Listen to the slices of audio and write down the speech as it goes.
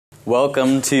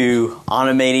Welcome to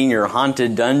Automating Your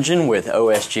Haunted Dungeon with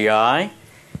OSGi.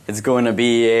 It's going to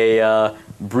be a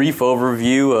brief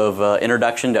overview of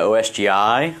introduction to OSGi.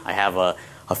 I have a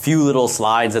few little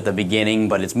slides at the beginning,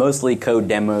 but it's mostly code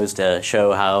demos to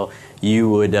show how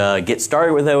you would get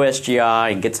started with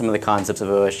OSGi and get some of the concepts of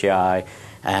OSGi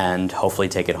and hopefully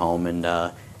take it home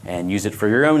and use it for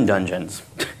your own dungeons.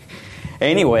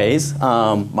 Anyways,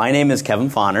 my name is Kevin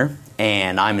Fonner,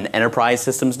 and I'm an enterprise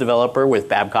systems developer with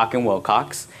Babcock &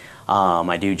 Wilcox.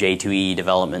 I do J2E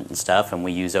development and stuff, and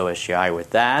we use OSGi with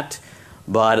that.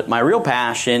 But my real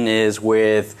passion is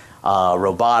with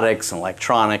robotics and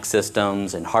electronic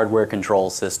systems and hardware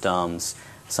control systems,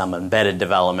 some embedded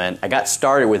development. I got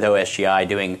started with OSGi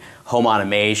doing home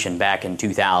automation back in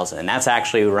 2000, and that's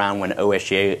actually around when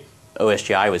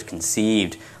OSGi was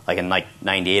conceived, like in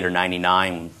 98 or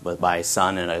 99 by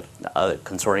Sun and a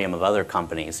consortium of other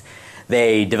companies.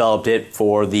 They developed it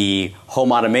for the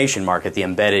home automation market, the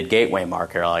embedded gateway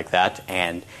market like that,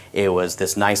 and it was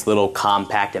this nice little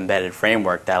compact embedded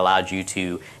framework that allowed you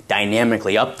to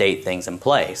dynamically update things in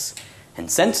place. And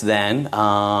since then,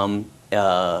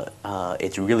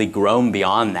 it's really grown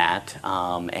beyond that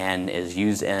and is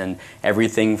used in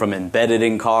everything from embedded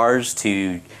in cars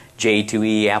to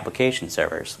J2E application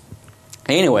servers.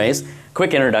 Anyways,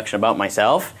 quick introduction about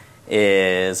myself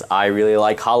is I really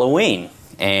like Halloween.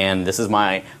 And this is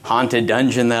my haunted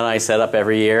dungeon that I set up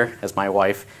every year as my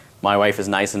wife is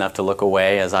nice enough to look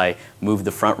away as I move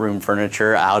the front room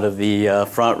furniture out of the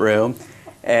front room.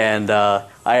 And I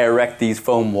erect these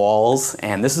foam walls,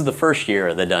 and this is the first year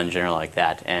of the dungeon like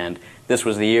that. And this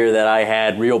was the year that I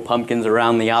had real pumpkins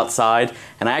around the outside,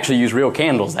 and I actually used real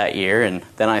candles that year. And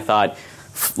then I thought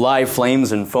live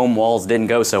flames and foam walls didn't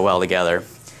go so well together.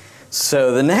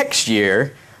 So the next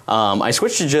year, I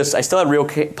switched to I still had real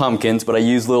pumpkins, but I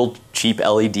used little cheap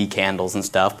LED candles and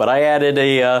stuff. But I added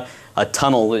a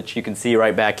tunnel that you can see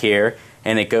right back here,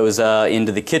 and it goes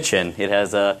into the kitchen. It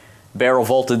has barrel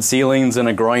vaulted ceilings and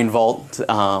a groin vault.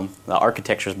 The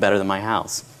architecture is better than my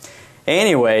house.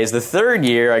 Anyways, the third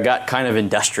year I got kind of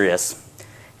industrious,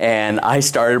 and I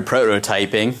started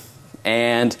prototyping,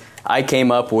 and I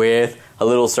came up with a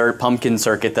little pumpkin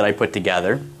circuit that I put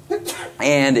together.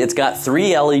 And it's got three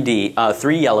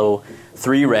yellow,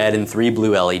 3 red, and 3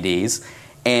 blue LEDs,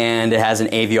 and it has an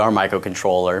AVR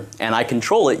microcontroller, and I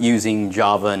control it using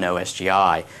Java and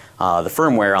OSGi. The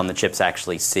firmware on the chip's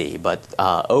actually C, but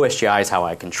OSGi is how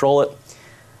I control it.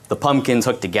 The pumpkins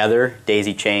hooked together,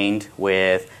 daisy-chained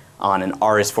on an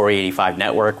RS-485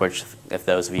 network, which, if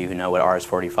those of you who know what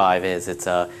RS-485 is, it's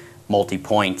a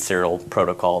multi-point serial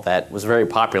protocol that was very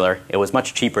popular. It was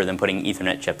much cheaper than putting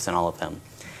Ethernet chips in all of them.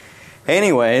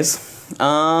 Anyways, you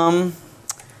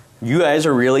guys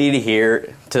are really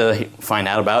here to find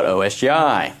out about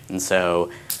OSGi. And so,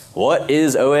 what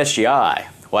is OSGi?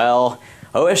 Well,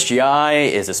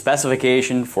 OSGi is a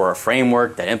specification for a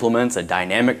framework that implements a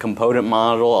dynamic component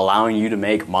model allowing you to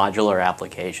make modular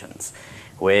applications.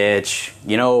 Which,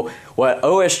 you know, what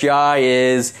OSGi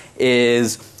is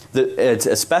it's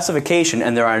a specification,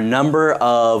 and there are a number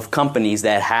of companies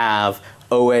that have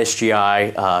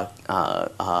OSGi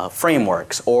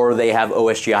frameworks, or they have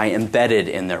OSGi embedded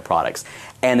in their products.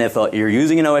 And if you're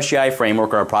using an OSGi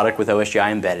framework or a product with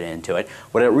OSGi embedded into it,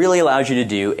 what it really allows you to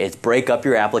do is break up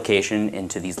your application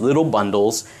into these little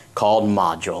bundles called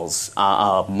modules.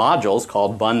 Modules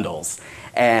called bundles.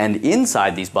 And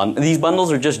inside these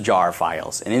bundles are just jar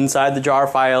files. And inside the jar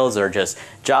files are just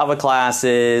Java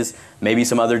classes, maybe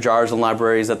some other jars and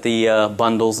libraries that the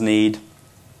bundles need,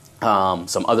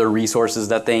 some other resources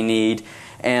that they need,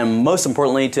 and most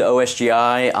importantly to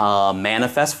OSGi, a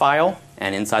manifest file.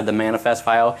 And inside the manifest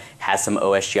file has some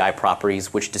OSGi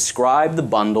properties which describe the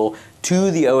bundle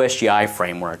to the OSGi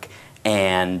framework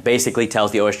and basically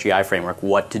tells the OSGi framework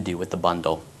what to do with the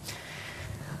bundle.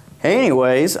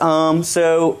 Anyways,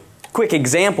 so quick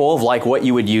example of like what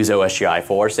you would use OSGi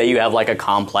for. Say you have like a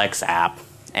complex app,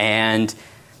 and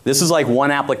this is like one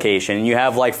application, and you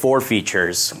have like 4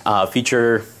 features.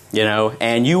 And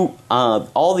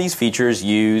all these features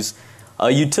use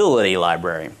a utility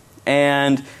library,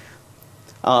 and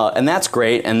that's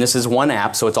great. And this is one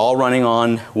app, so it's all running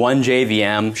on one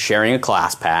JVM, sharing a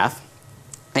class path.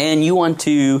 And you want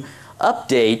to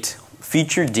update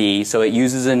feature D so it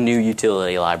uses a new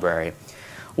utility library.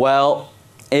 Well,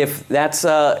 if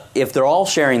they're all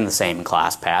sharing the same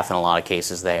class path, in a lot of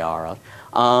cases they are,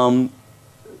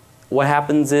 what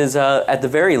happens is, at the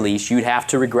very least, you'd have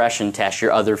to regression test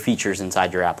your other features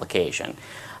inside your application.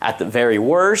 At the very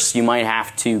worst, you might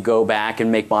have to go back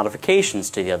and make modifications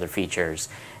to the other features,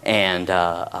 and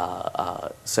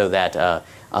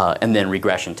and then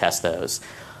regression test those.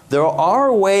 There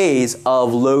are ways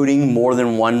of loading more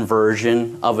than one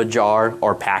version of a jar,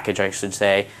 or package I should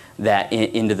say, that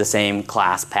into the same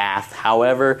class path.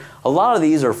 However, a lot of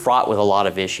these are fraught with a lot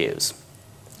of issues.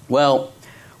 Well,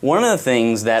 one of the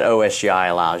things that OSGi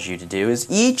allows you to do is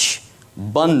each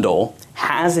bundle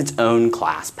has its own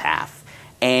class path,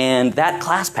 and that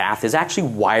class path is actually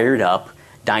wired up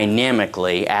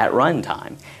dynamically at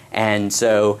runtime. And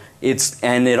so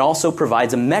it also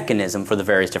provides a mechanism for the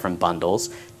various different bundles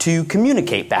to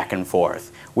communicate back and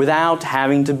forth without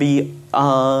having to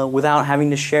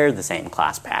share the same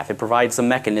class path. It provides some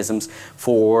mechanisms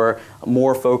for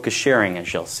more focused sharing,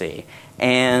 as you'll see.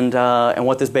 And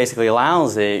what this basically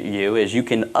allows you is you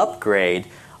can upgrade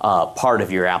part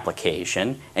of your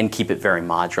application and keep it very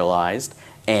modularized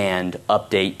and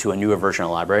update to a newer version of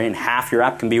the library, and half your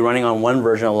app can be running on one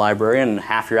version of the library and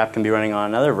half your app can be running on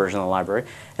another version of the library,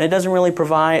 and it doesn't really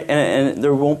provide, and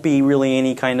there won't be really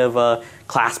any kind of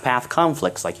class path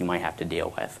conflicts like you might have to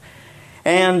deal with.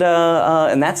 And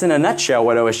that's in a nutshell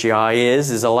what OSGi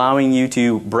is allowing you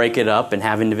to break it up and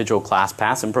have individual class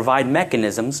paths and provide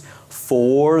mechanisms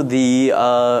for the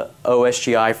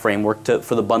OSGi framework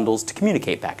for the bundles to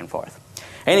communicate back and forth.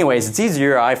 Anyways, it's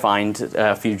easier, I find,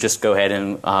 if you just go ahead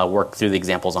and work through the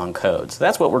examples on code. So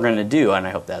that's what we're going to do, and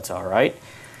I hope that's all right.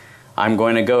 I'm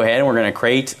going to go ahead and we're going to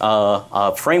create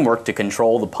a framework to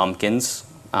control the pumpkins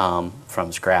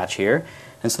from scratch here.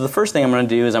 And so the first thing I'm going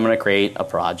to do is I'm going to create a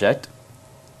project.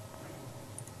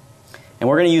 And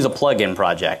we're going to use a plugin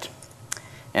project.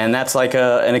 And that's like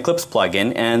an Eclipse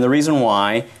plugin, and the reason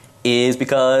why is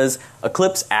because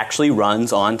Eclipse actually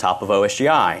runs on top of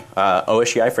OSGi,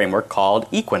 OSGi framework called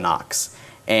Equinox.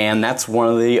 And that's one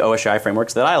of the OSGi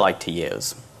frameworks that I like to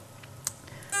use.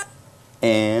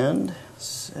 And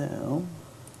so,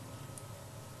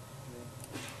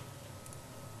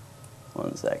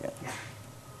 one second.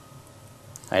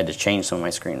 I had to change some of my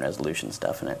screen resolution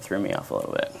stuff and it threw me off a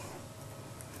little bit.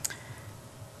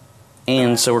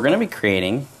 And so we're going to be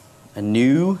creating a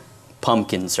new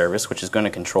pumpkin service, which is going to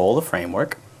control the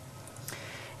framework.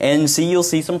 And you'll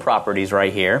see some properties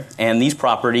right here, and these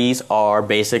properties are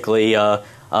basically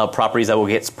properties that will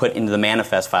get put into the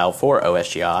manifest file for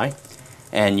OSGi.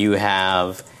 And you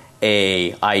have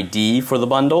a ID for the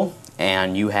bundle,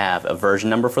 and you have a version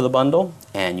number for the bundle,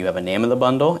 and you have a name of the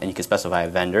bundle, and you can specify a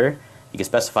vendor. You can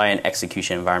specify an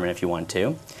execution environment if you want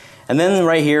to. And then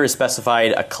right here is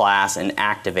specified a class, an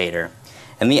activator.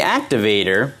 And the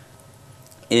activator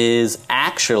is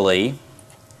actually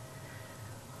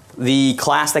the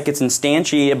class that gets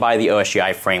instantiated by the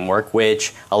OSGi framework,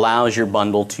 which allows your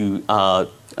bundle to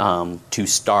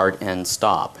start and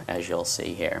stop, as you'll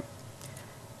see here.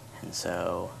 And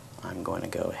so I'm going to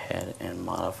go ahead and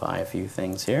modify a few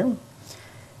things here.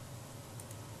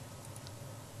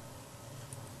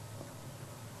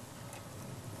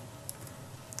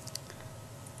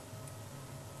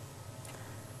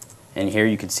 And here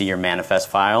you can see your manifest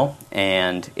file,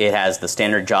 and it has the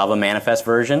standard Java manifest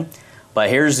version. But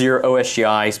here's your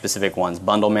OSGi specific ones.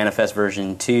 Bundle manifest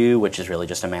version 2, which is really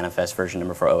just a manifest version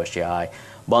number for OSGi.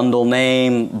 Bundle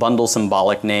name, bundle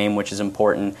symbolic name, which is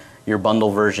important. Your bundle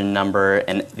version number,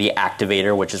 and the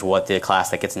activator, which is what the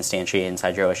class that gets instantiated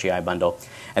inside your OSGi bundle.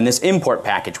 And this import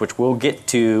package, which we'll get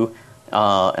to in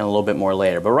a little bit more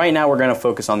later. But right now we're going to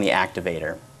focus on the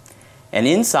activator. And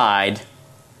inside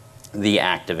the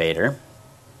activator,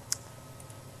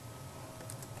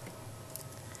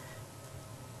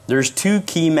 there's two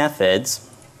key methods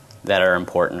that are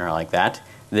important, or like that.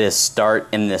 This start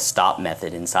and this stop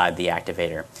method inside the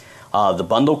activator. The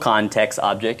bundle context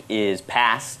object is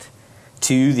passed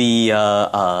to the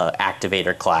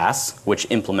activator class, which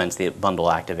implements the bundle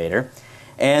activator.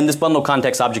 And this bundle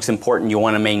context object is important. You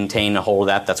want to maintain a hold of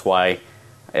that. That's why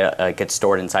it gets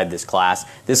stored inside this class.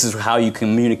 This is how you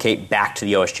communicate back to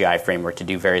the OSGi framework to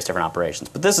do various different operations.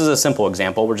 But this is a simple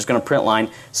example. We're just going to print line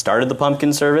started the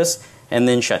pumpkin service and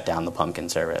then shut down the pumpkin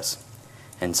service.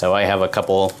 And so I have a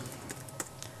couple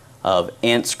of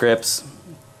Ant scripts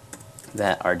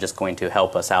that are just going to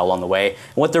help us out along the way.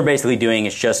 And what they're basically doing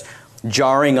is just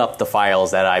jarring up the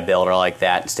files that I build or like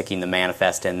that, and sticking the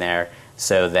manifest in there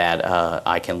so that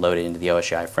I can load it into the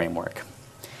OSGi framework.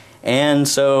 And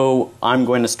so I'm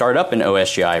going to start up an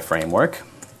OSGi framework,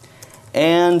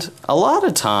 and a lot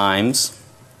of times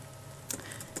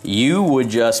you would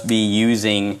just be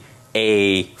using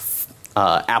a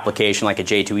application like a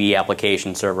J2E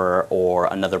application server or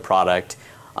another product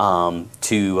and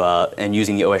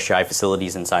using the OSGi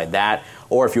facilities inside that.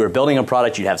 Or if you were building a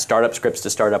product, you'd have startup scripts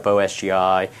to start up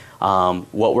OSGi.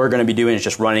 What we're going to be doing is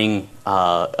just running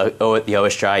the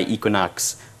OSGi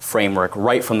Equinox framework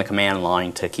right from the command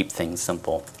line to keep things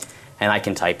simple. and I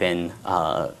can type in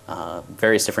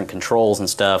various different controls and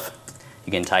stuff.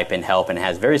 You can type in help, and it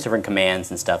has various different commands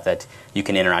and stuff that you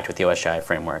can interact with the OSGi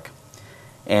framework.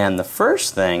 And the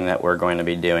first thing that we're going to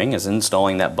be doing is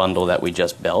installing that bundle that we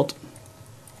just built.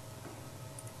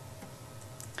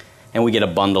 And we get a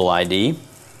bundle ID,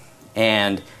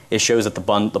 and it shows that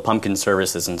the Pumpkin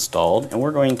service is installed, and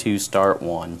we're going to start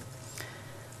one.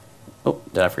 Oh,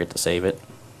 did I forget to save it?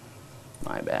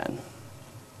 My bad.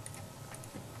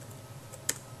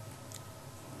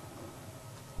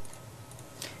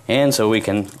 And so we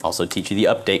can also teach you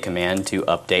the update command to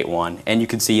update one. And you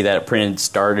can see that it printed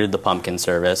started the Pumpkin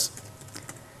service.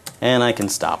 And I can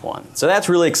stop one. So that's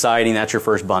really exciting. That's your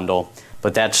first bundle.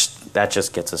 But that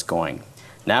just gets us going.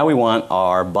 Now we want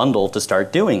our bundle to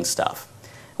start doing stuff.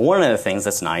 And one of the things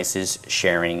that's nice is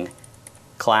sharing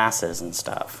classes and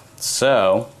stuff.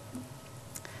 So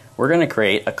we're going to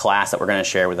create a class that we're going to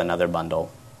share with another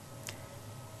bundle.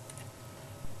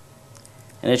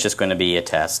 And it's just going to be a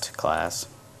test class.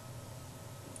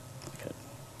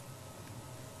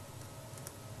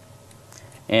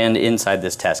 And inside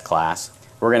this test class,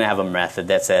 we're going to have a method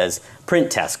that says print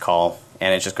test call,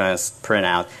 and it's just going to print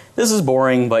out. This is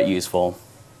boring but useful.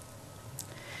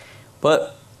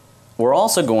 But we're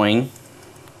also going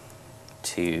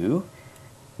to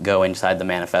go inside the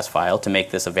manifest file to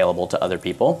make this available to other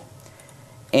people.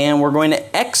 And we're going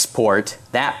to export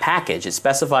that package. It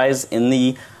specifies in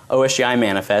the OSGi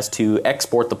manifest to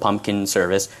export the Pumpkin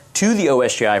service to the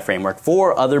OSGi framework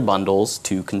for other bundles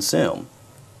to consume.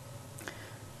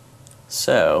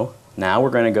 So now we're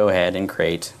going to go ahead and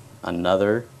create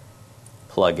another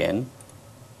plugin.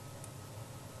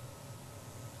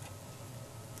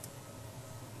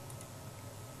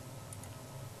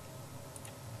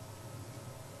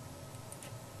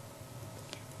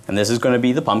 And this is going to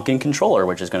be the Pumpkin controller,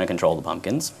 which is going to control the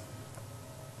pumpkins.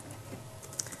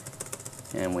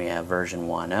 And we have version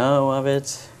 1.0 of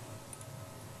it.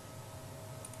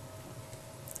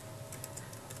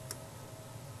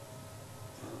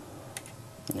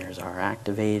 There's our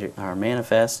activator, our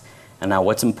manifest. And now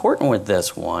what's important with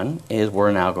this one is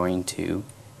we're now going to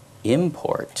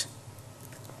import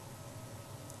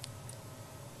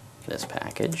this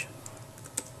package.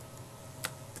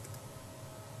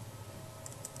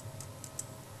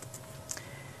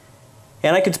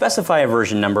 And I could specify a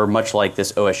version number much like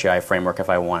this OSGi framework if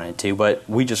I wanted to, but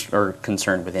we just are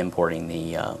concerned with importing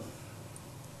the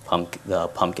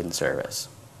Pumpkin service.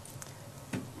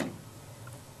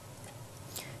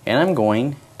 And I'm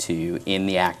going to, in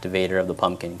the activator of the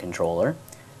Pumpkin controller,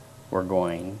 we're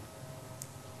going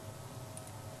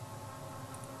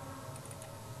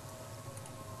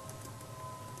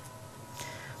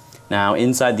now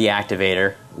inside the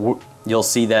activator, you'll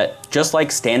see that just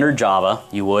like standard Java,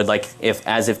 you would, like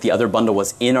as if the other bundle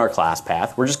was in our class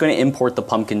path, we're just going to import the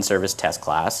Pumpkin service test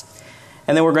class.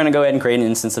 And then we're going to go ahead and create an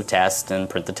instance of test and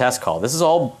print the test call. This is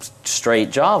all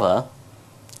straight Java.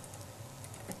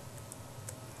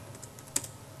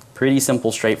 Pretty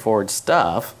simple, straightforward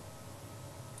stuff.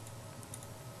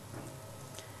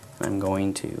 I'm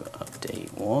going to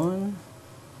update one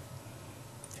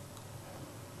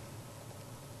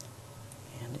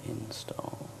and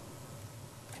install.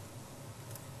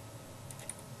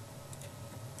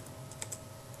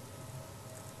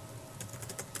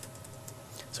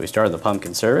 So we started the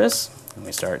Pumpkin service, and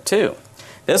we start 2.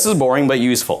 This is boring but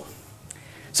useful.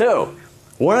 So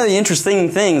one of the interesting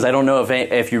things, I don't know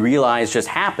if you realize just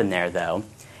happened there though,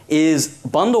 is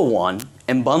bundle 1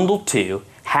 and bundle 2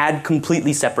 had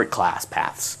completely separate class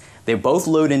paths. They both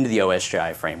load into the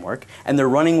OSGi framework, and they're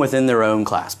running within their own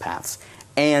class paths.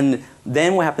 And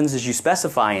then what happens is you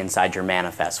specify inside your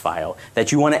manifest file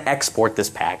that you want to export this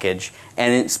package,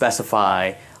 and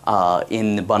specify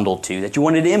in the bundle 2 that you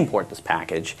wanted to import this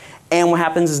package. And what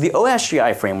happens is the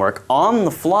OSGi framework on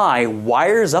the fly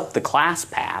wires up the class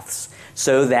paths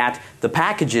so that the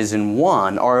packages in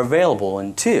 1 are available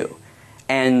in 2.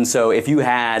 And so if you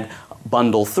had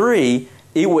bundle 3,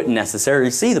 it wouldn't necessarily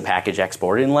see the package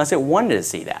exported unless it wanted to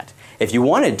see that. If you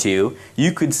wanted to,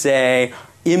 you could say,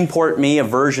 import me a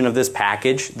version of this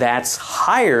package that's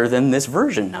higher than this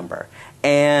version number.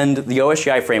 And the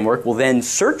OSGi framework will then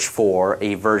search for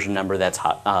a version number that's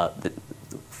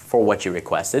for what you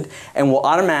requested, and will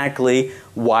automatically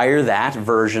wire that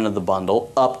version of the bundle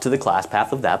up to the class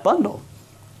path of that bundle.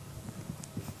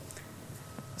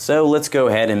 So let's go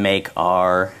ahead and make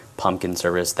our Pumpkin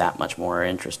service that much more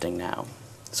interesting now.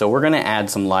 So we're going to add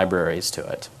some libraries to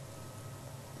it.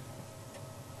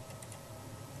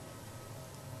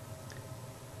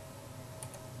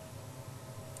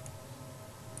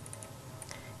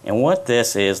 And what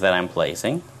this is that I'm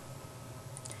placing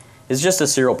is just a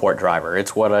serial port driver.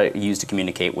 It's what I use to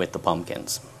communicate with the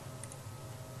pumpkins.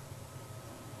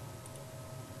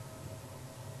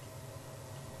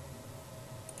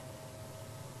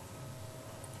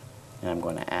 And I'm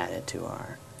going to add it to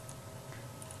our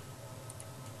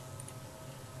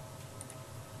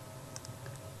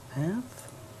path.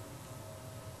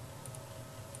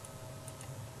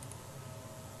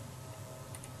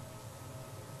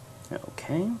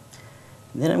 Okay.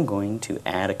 Then I'm going to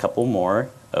add a couple more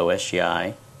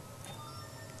OSGi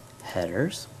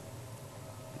headers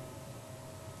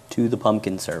to the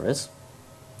pumpkin service.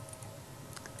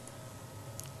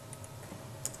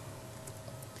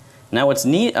 Now what's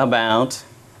neat about,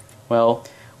 well,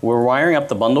 we're wiring up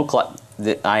the bundle,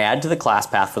 I add to the class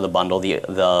path for the bundle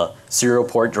the serial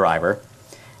port driver.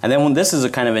 And then when this is a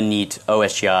kind of a neat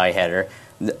OSGi header,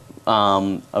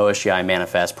 OSGi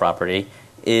manifest property,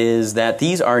 is that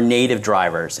these are native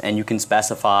drivers, and you can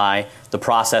specify the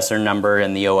processor number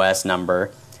and the OS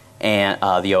number and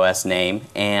the OS name,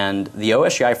 and the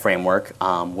OSGi framework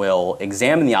will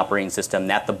examine the operating system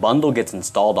that the bundle gets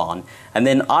installed on, and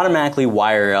then automatically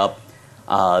wire up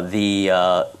the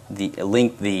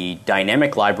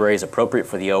dynamic libraries appropriate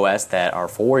for the OS that are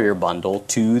for your bundle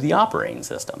to the operating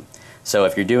system. So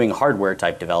if you're doing hardware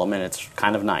type development, it's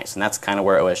kind of nice, and that's kind of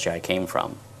where OSGi came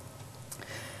from.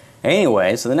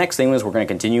 Anyway, so the next thing is we're going to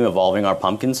continue evolving our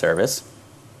pumpkin service.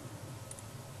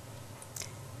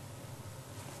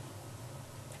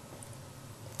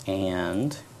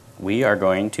 And we are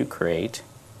going to create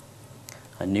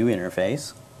a new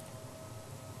interface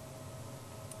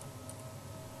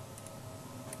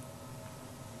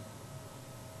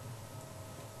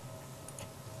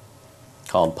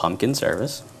called Pumpkin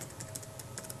Service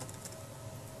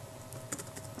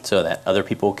so that other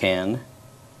people can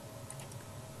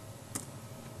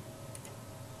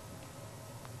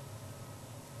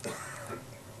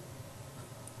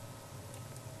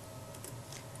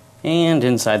and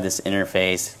inside this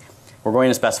interface we're going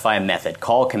to specify a method,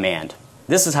 call command.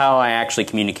 This is how I actually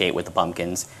communicate with the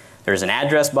pumpkins. There's an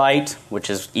address byte, which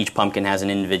is each pumpkin has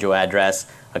an individual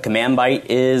address. A command byte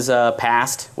is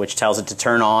passed, which tells it to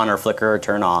turn on or flicker or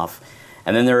turn off.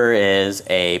 And then there is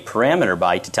a parameter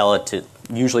byte to tell it to,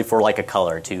 usually for like a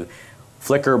color, to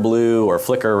flicker blue or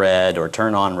flicker red or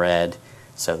turn on red,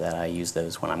 so that I use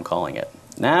those when I'm calling it.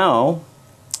 Now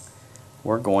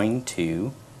we're going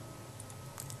to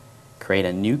create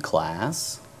a new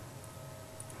class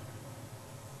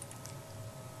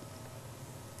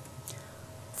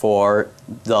for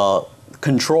the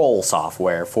control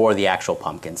software for the actual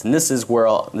pumpkins, and this is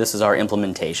our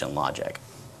implementation logic.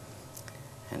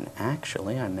 And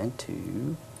actually I meant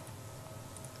to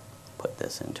put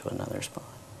this into another spot.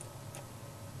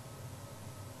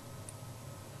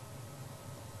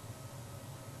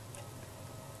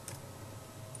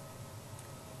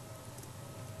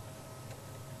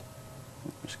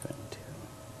 I'm just going to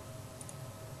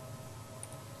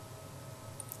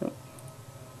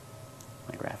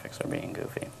my graphics are being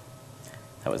goofy.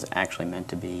 That was actually meant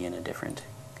to be in a different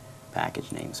package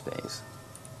namespace.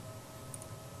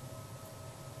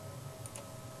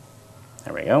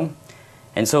 There we go.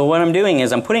 And so what I'm doing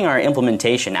is I'm putting our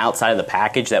implementation outside of the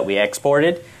package that we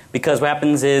exported, because what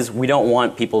happens is we don't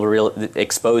want people to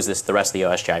expose this to the rest of the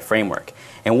OSGi framework.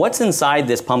 And what's inside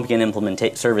this pumpkin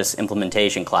service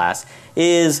implementation class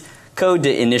is code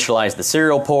to initialize the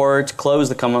serial port, close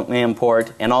the command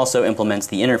port, and also implements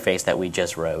the interface that we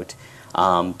just wrote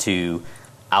to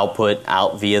output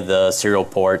out via the serial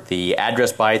port the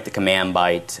address byte, the command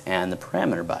byte, and the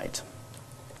parameter byte.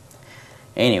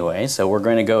 Anyway, so we're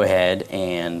going to go ahead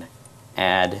and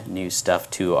add new stuff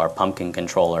to our pumpkin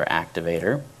controller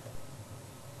activator.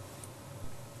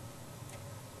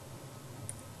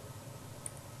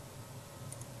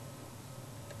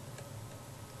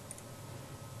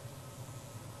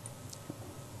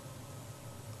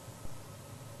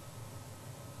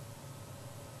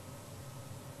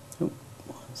 Oop,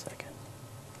 1 second.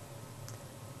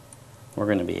 We're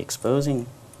going to be exposing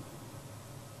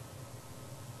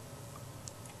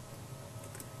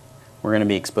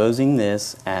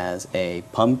this as a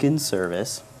pumpkin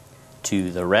service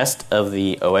to the rest of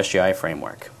the OSGi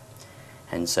framework.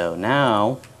 And so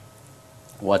now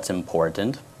what's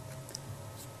important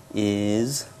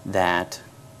is that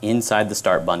inside the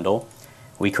start bundle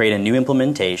we create a new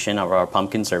implementation of our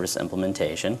pumpkin service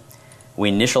implementation. We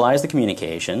initialize the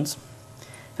communications,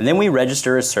 and then we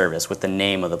register a service with the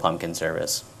name of the pumpkin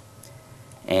service.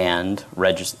 And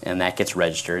that gets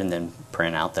registered, and then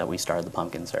print out that we started the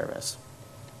pumpkin service.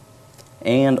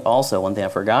 And also, one thing I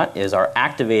forgot is our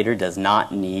activator does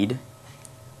not need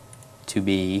to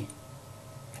be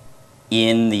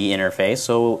in the interface,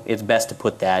 so it's best to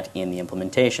put that in the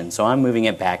implementation. So I'm moving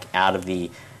it back out of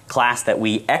the class that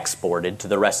we exported to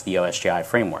the rest of the OSGi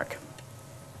framework.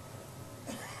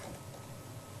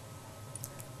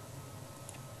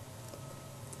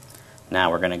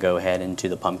 Now we're going to go ahead into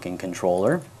the Pumpkin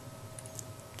controller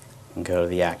and go to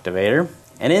the activator.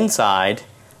 And inside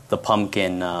the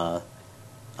Pumpkin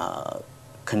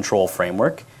control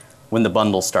framework, when the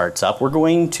bundle starts up, we're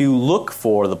going to look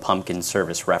for the Pumpkin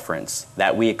service reference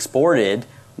that we exported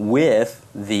with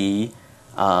the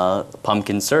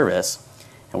Pumpkin service.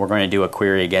 And we're going to do a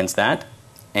query against that.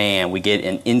 And we get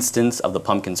an instance of the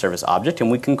Pumpkin service object,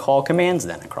 and we can call commands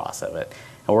then across of it.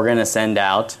 And we're going to send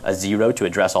out a 0 to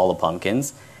address all the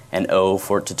pumpkins, an O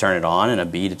for it to turn it on, and a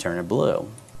B to turn it blue.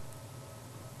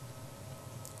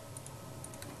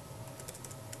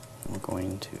 We're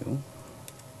going to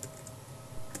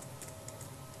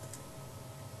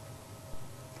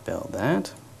build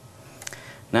that.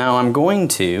 Now I'm going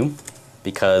to,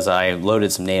 because I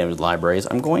loaded some native libraries,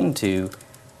 I'm going to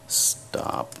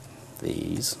stop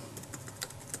these.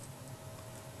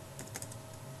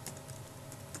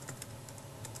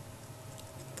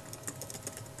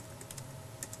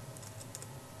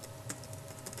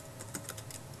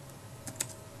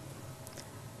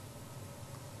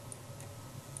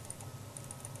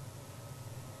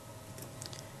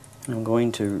 I'm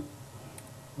going to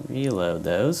reload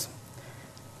those.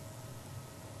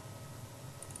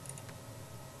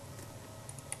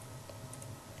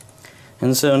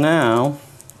 And so now,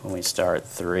 when we start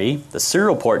 3, the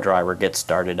serial port driver gets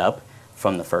started up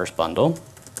from the first bundle.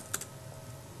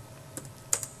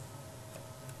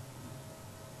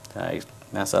 Did I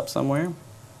mess up somewhere?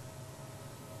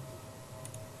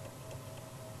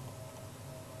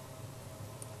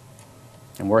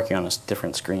 I'm working on a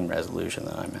different screen resolution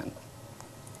than I meant.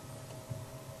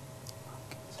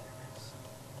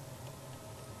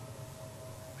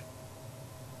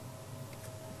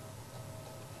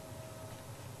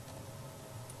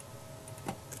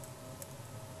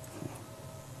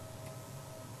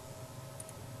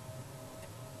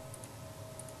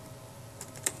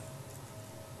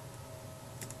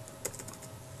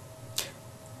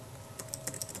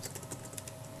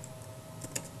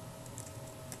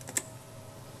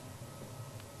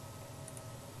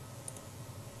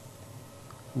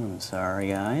 I'm sorry,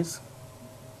 guys.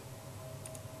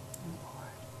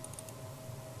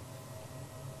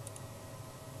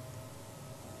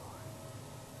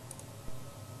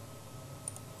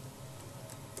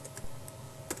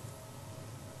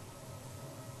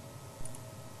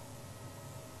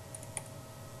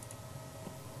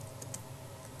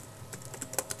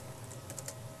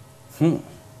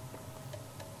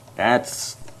 That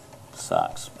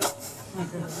sucks.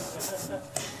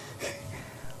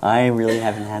 I really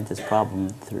haven't had this problem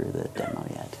through the demo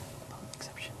yet.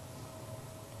 Exception.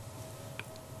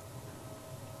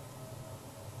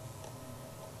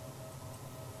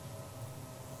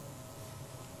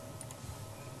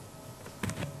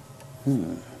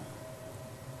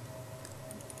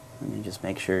 Let me just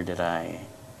make sure, did I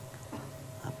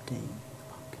update?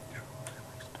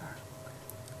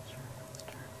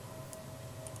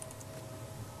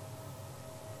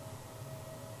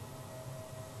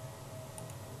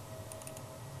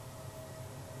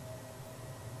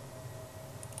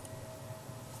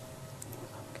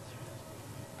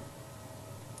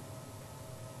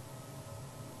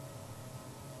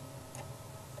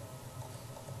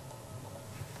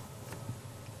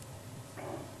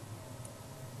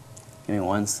 Give me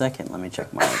 1 second. Let me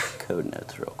check my code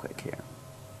notes real quick here.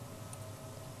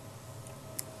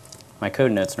 My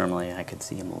code notes, normally I could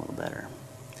see them a little better.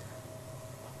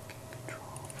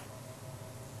 Control.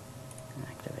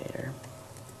 Activator.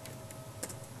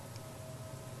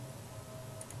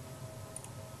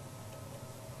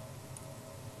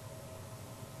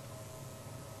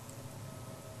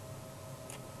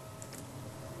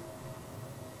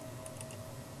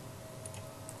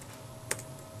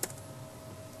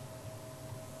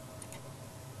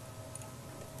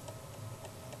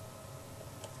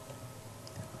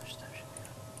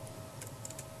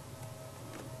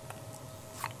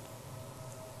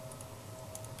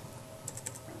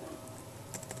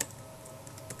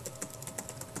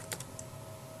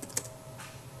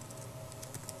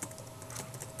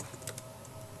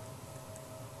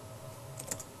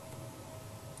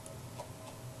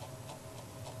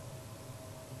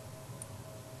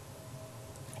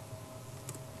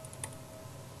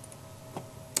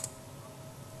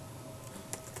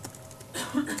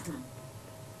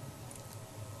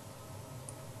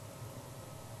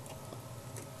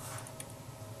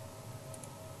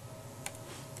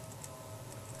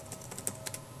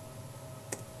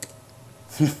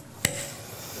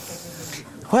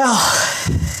 Well,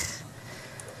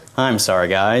 I'm sorry,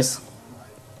 guys.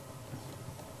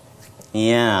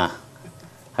 Yeah,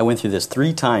 I went through this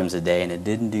 3 times a day and it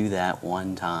didn't do that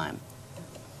one time.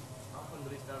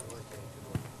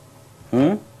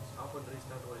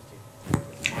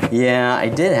 Yeah, I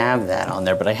did have that on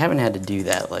there, but I haven't had to do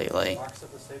that lately.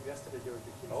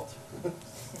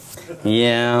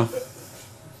 Yeah.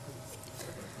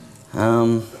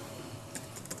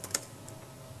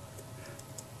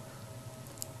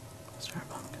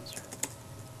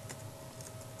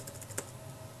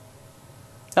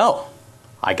 Oh,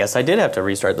 I guess I did have to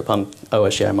restart the pump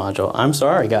OSGi module. I'm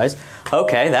sorry, guys.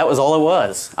 Okay, that was all it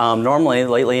was. Normally,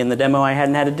 lately in the demo, I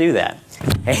hadn't had to do that.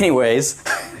 Anyways,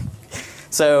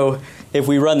 so if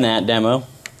we run that demo,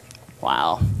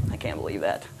 wow, I can't believe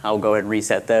that. I'll go ahead and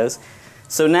reset those.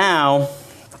 So now,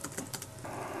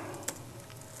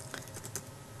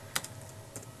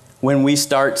 when we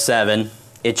start 7,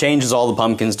 it changes all the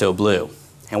pumpkins to a blue.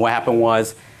 And what happened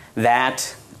was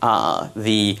that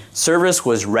the service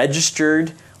was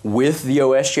registered with the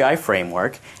OSGi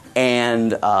framework,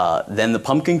 and then the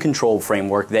pumpkin control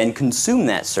framework then consumed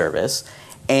that service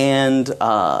and sent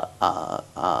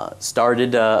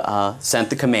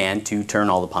the command to turn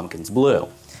all the pumpkins blue.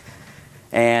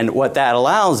 And what that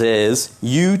allows is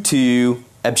you to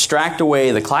abstract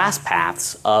away the class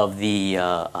paths of the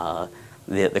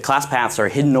class paths are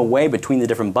hidden away between the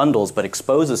different bundles, but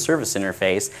expose a service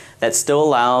interface that still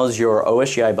allows your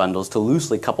OSGi bundles to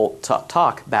loosely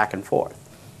talk back and forth.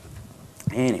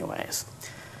 Anyways,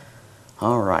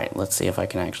 all right, let's see if I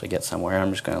can actually get somewhere.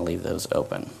 I'm just going to leave those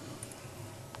open.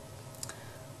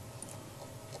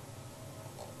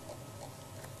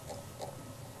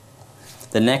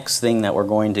 The next thing that we're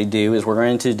going to do is we're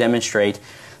going to demonstrate.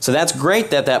 So that's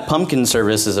great that that pumpkin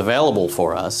service is available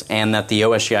for us and that the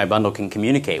OSGi bundle can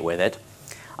communicate with it.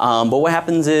 But what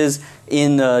happens is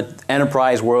in the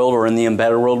enterprise world or in the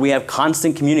embedded world, we have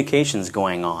constant communications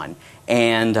going on.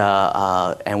 And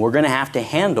we're going to have to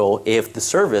handle if the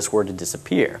service were to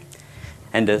disappear.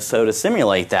 And so to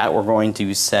simulate that, we're going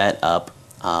to set up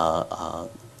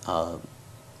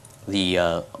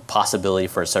the possibility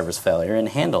for a service failure and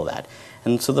handle that.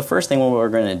 And so the first thing we're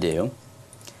going to do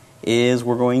is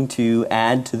we're going to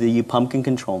add to the pumpkin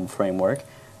control framework,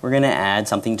 we're going to add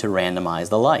something to randomize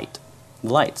the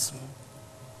lights.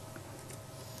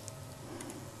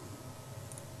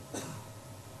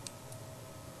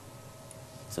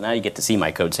 So now you get to see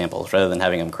my code samples rather than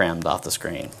having them crammed off the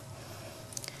screen.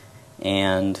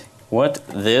 And what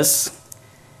this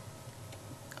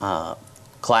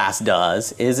class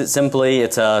does is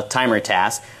it's a timer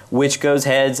task which goes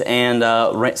ahead and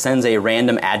sends a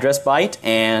random address byte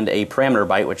and a parameter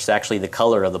byte, which is actually the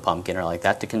color of the pumpkin or like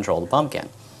that, to control the pumpkin.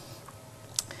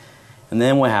 And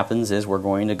then what happens is we're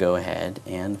going to go ahead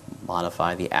and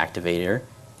modify the activator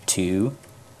to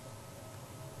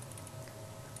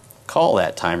call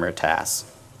that timer task.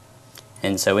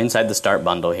 And so inside the start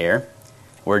bundle here,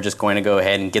 we're just going to go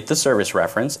ahead and get the service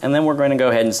reference, and then we're going to go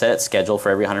ahead and set schedule for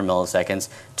every 100 milliseconds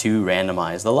to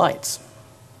randomize the lights.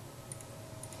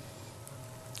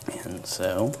 And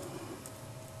so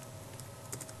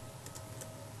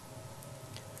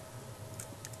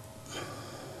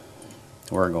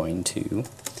we're going to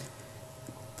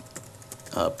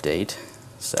update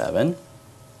 7.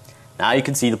 Now you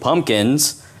can see the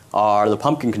pumpkins are the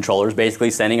pumpkin controllers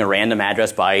basically sending a random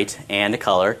address byte and a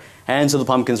color, and so the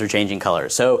pumpkins are changing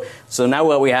colors. So now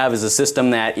what we have is a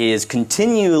system that is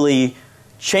continually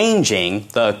changing.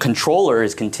 The controller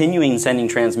is continuing sending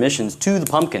transmissions to the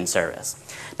pumpkin service.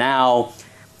 Now,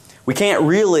 we can't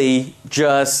really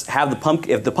just have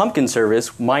if the pumpkin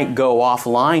service might go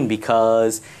offline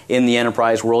because in the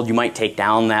enterprise world you might take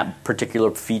down that particular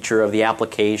feature of the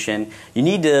application.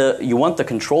 You want the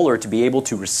controller to be able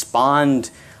to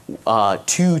respond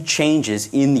to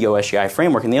changes in the OSGi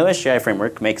framework, and the OSGi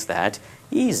framework makes that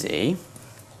easy.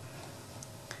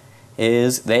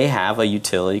 They have a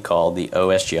utility called the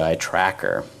OSGi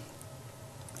tracker,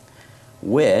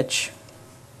 which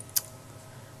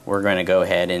we're going to go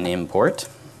ahead and import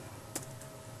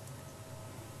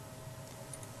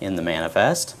in the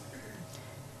manifest,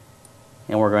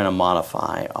 and we're going to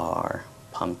modify our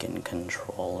pumpkin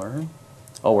controller.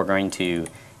 We're going to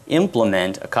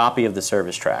implement a copy of the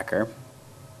service tracker,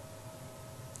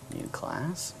 new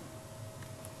class.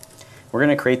 We're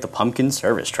going to create the pumpkin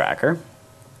service tracker,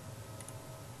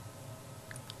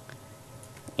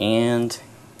 and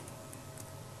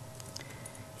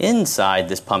inside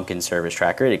this pumpkin service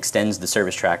tracker, it extends the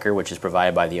service tracker, which is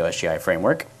provided by the OSGi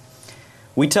framework.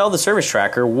 We tell the service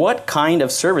tracker what kind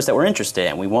of service that we're interested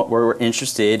in. We're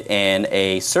interested in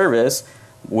a service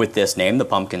with this name, the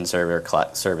pumpkin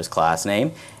service class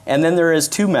name. And then there is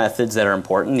two methods that are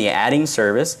important: the adding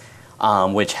service,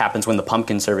 which happens when the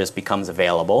pumpkin service becomes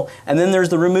available, and then there's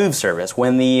the remove service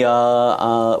when the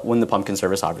pumpkin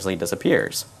service obviously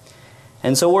disappears.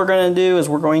 And so what we're going to do is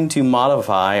we're going to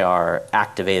modify our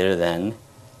activator then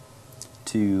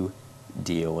to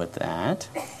deal with that.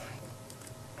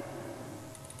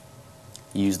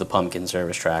 Use the pumpkin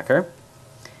service tracker.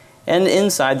 And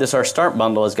inside this, our start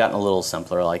bundle has gotten a little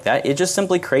simpler like that. It just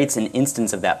simply creates an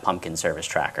instance of that pumpkin service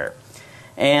tracker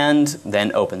and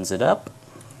then opens it up.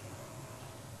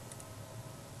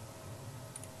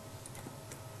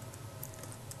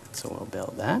 So we'll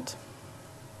build that.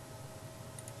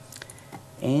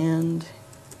 And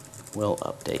we'll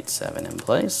update 7 in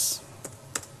place.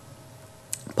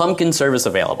 Pumpkin service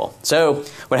available. So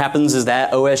what happens is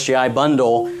that OSGi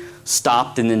bundle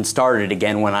stopped and then started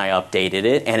again when I updated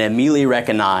it, and immediately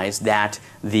recognized that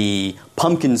the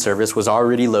pumpkin service was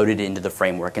already loaded into the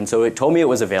framework, and so it told me it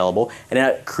was available, and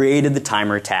it created the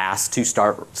timer task to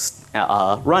start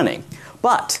running.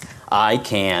 But I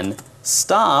can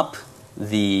stop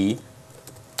the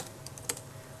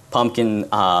pumpkin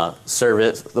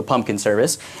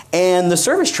service, and the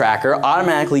service tracker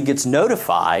automatically gets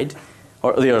notified,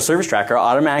 or the service tracker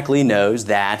automatically knows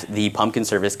that the pumpkin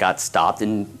service got stopped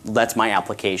and lets my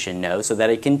application know so that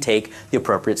it can take the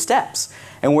appropriate steps.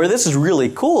 And where this is really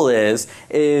cool is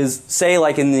say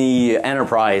like in the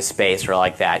enterprise space or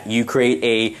like that, you create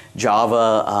a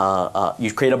Java,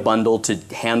 you create a bundle to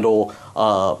handle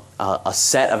a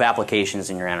set of applications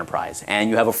in your enterprise,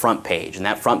 and you have a front page, and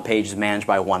that front page is managed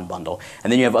by one bundle,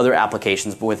 and then you have other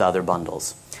applications with other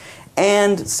bundles.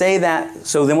 And say that,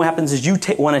 so then what happens is you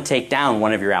want to take down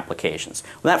one of your applications.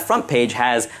 Well, that front page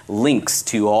has links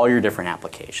to all your different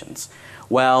applications.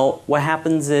 Well, what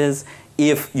happens is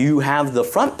if you have the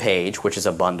front page, which is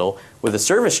a bundle, with a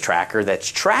service tracker that's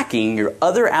tracking your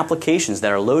other applications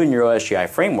that are loaded in your OSGi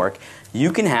framework,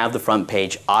 you can have the front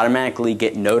page automatically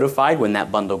get notified when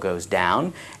that bundle goes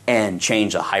down and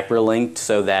change the hyperlink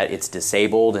so that it's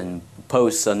disabled and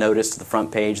posts a notice to the front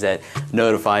page that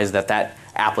notifies that that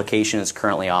application is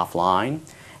currently offline.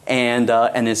 And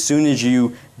as soon as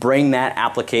you bring that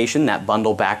application, that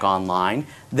bundle back online,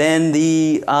 then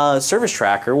the service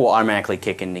tracker will automatically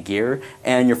kick into gear,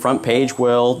 and your front page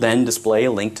will then display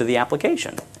a link to the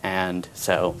application. And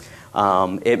so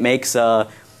it makes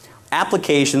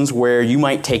applications where you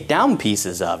might take down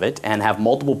pieces of it and have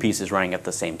multiple pieces running at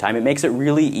the same time. It makes it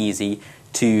really easy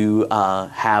to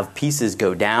have pieces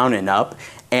go down and up,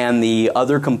 and the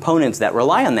other components that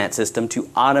rely on that system to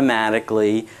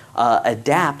automatically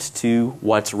adapt to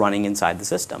what's running inside the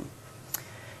system.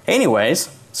 Anyways,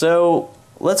 so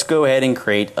let's go ahead and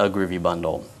create a Groovy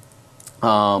bundle.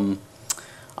 I'm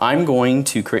going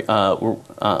to create a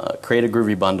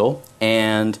Groovy bundle,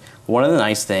 and one of the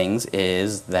nice things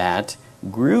is that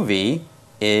Groovy,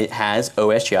 it has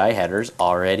OSGi headers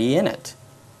already in it.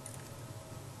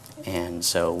 And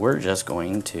so we're just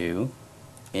going to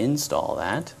install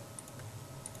that.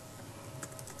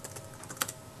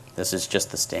 This is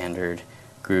just the standard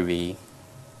Groovy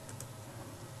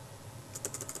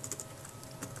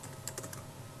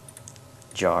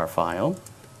jar file.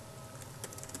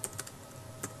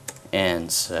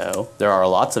 And so there are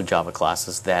lots of Java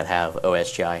classes that have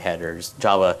OSGi headers,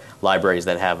 Java libraries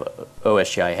that have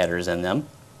OSGi headers in them.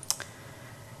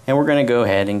 And we're going to go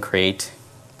ahead and create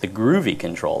the Groovy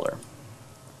controller.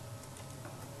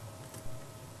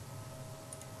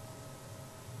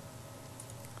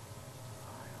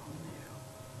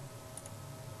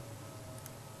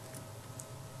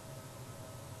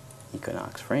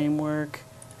 Equinox framework.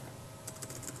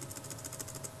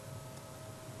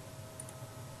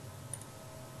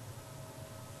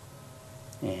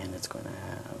 And it's going to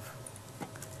have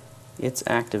its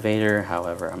activator.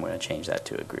 However, I'm going to change that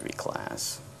to a Groovy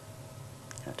class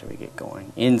after we get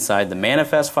going. Inside the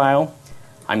manifest file,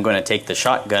 I'm going to take the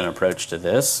shotgun approach to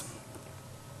this.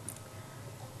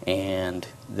 And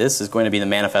this is going to be the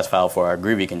manifest file for our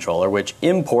Groovy controller, which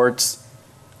imports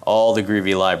all the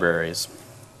Groovy libraries.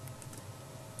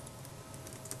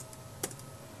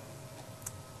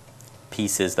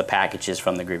 Pieces, the packages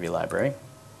from the Groovy library.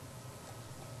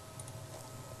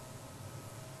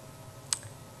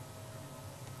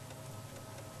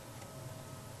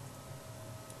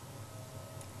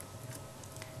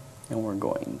 And we're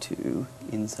going to,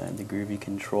 inside the Groovy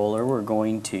controller, we're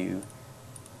going to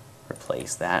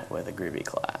replace that with a Groovy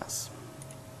class.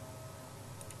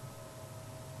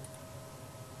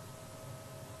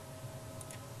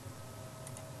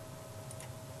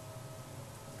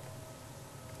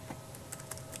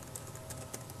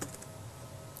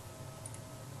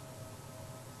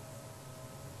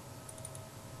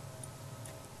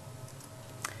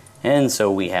 And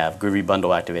so we have Groovy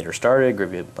Bundle Activator started,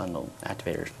 Groovy Bundle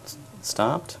Activator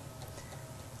stopped.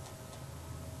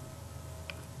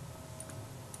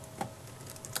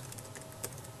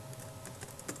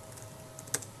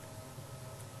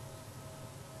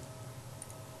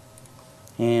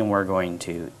 And we're going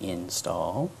to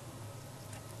install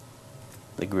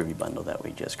the Groovy bundle that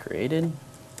we just created.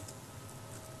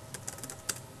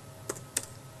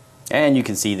 And you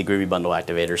can see the Groovy Bundle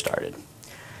Activator started.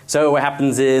 So what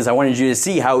happens is, I wanted you to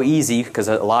see how easy, because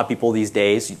a lot of people these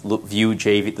days view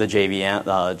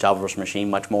the Java Virtual Machine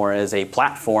much more as a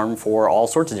platform for all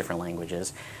sorts of different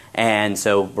languages. And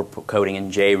so we're coding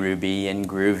in JRuby and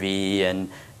Groovy and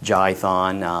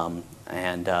Jython,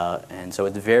 and so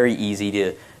it's very easy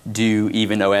to do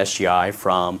even OSGi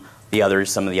from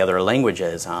some of the other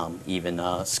languages, even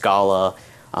Scala,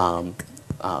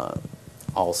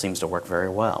 all seems to work very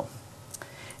well.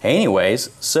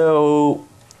 Anyways, so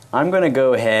I'm going to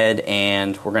go ahead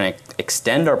and we're going to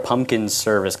extend our Pumpkin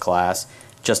service class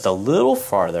just a little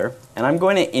farther, and I'm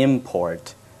going to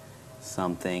import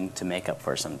something to make up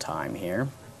for some time here.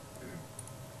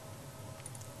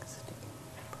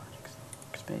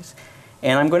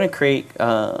 And I'm going to create,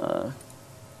 I'm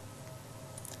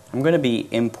going to be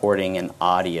importing an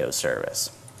audio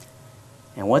service.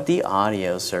 And what the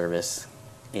audio service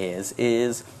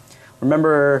is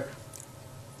remember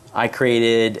I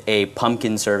created a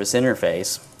Pumpkin service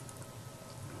interface,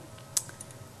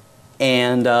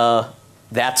 and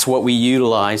that's what we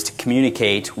utilize to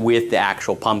communicate with the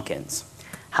actual pumpkins.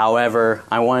 However,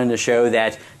 I wanted to show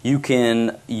that you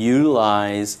can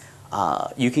utilize,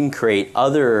 you can create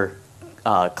other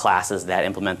classes that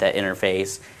implement that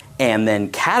interface and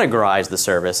then categorize the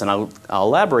service, and I'll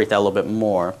elaborate that a little bit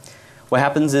more. What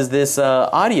happens is this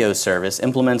audio service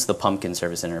implements the Pumpkin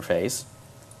service interface,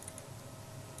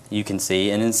 you can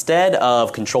see, and instead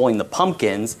of controlling the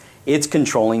pumpkins, it's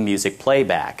controlling music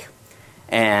playback.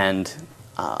 And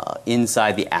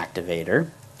inside the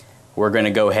activator, we're going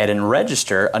to go ahead and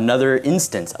register another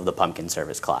instance of the Pumpkin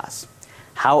service class.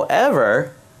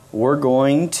 However, we're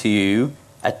going to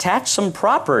attach some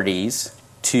properties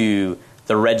to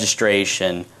the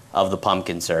registration of the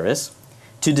Pumpkin service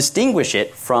to distinguish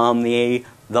it from the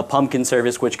Pumpkin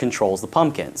service which controls the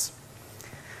pumpkins.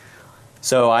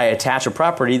 So I attach a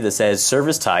property that says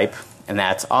service type, and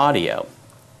that's audio.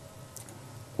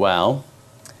 Well,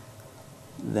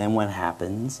 then what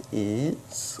happens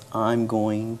is I'm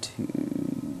going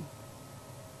to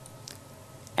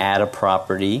add a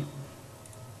property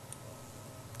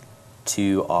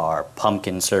to our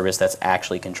Pumpkin service that's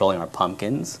actually controlling our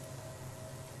pumpkins.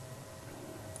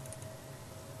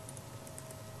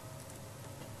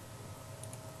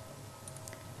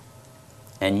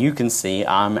 And you can see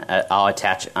I'm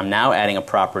now adding a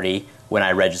property when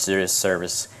I register this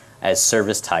service as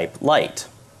service type light.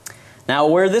 Now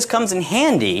where this comes in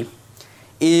handy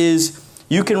is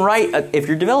you can write, if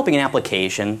you're developing an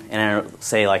application, and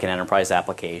say like an enterprise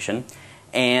application,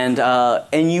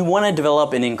 and you want to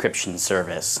develop an encryption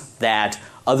service that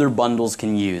other bundles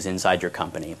can use inside your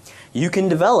company. You can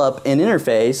develop an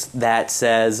interface that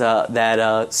says,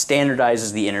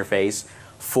 standardizes the interface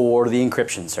for the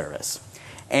encryption service.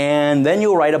 And then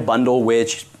you'll write a bundle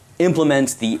which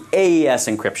implements the AES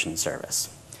encryption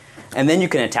service. And then you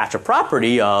can attach a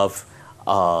property of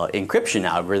encryption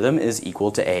algorithm is equal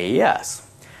to AES.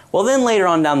 Well, then later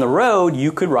on down the road,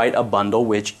 you could write a bundle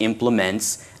which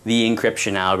implements the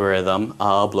encryption algorithm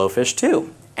Blowfish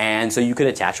 2. And so you could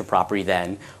attach a property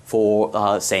then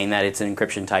for saying that its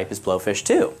encryption type is Blowfish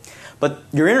 2. But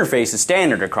your interface is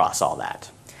standard across all that.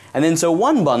 And then so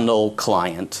one bundle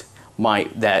client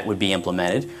that would be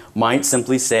implemented might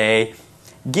simply say,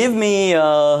 give me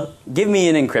an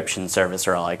encryption service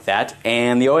or like that,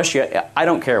 and the OSGi, I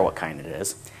don't care what kind it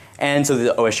is. And so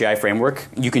the OSGi framework,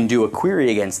 you can do a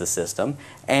query against the system,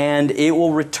 and it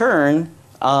will return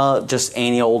just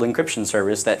any old encryption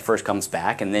service that first comes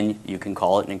back, and then you can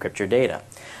call it and encrypt your data.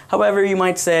 However, you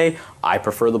might say, I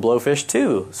prefer the Blowfish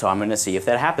 2, so I'm going to see if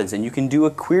that happens. And you can do a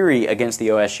query against the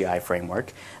OSGi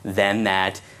framework, then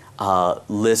that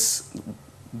lists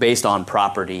based on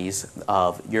properties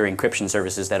of your encryption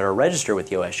services that are registered with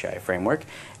the OSGi framework,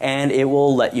 and it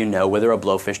will let you know whether a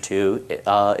Blowfish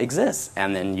 2 exists.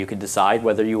 And then you can decide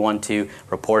whether you want to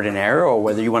report an error or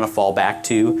whether you want to fall back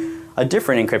to a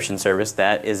different encryption service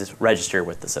that is registered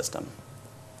with the system.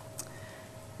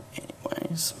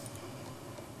 Anyways,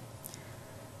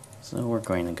 so we're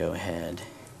going to go ahead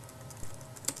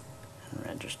and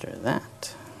register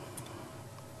that.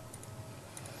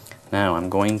 Now I'm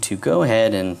going to go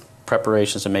ahead and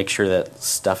preparations to make sure that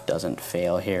stuff doesn't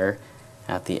fail here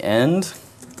at the end.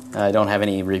 I don't have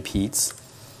any repeats.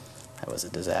 That was a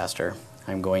disaster.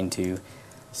 I'm going to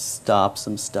stop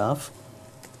some stuff.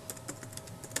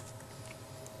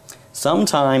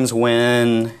 Sometimes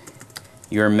when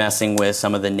you're messing with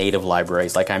some of the native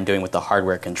libraries, like I'm doing with the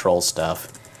hardware control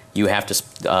stuff, you have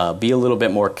to be a little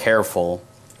bit more careful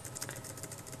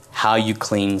how you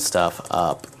clean stuff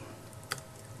up.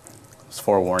 Just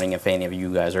forewarning if any of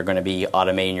you guys are going to be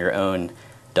automating your own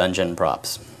dungeon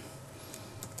props.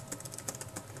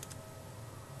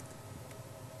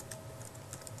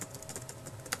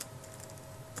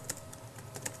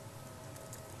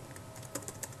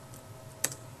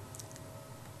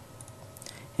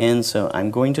 And so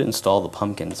I'm going to install the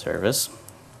Pumpkin service.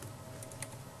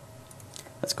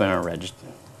 That's going to register.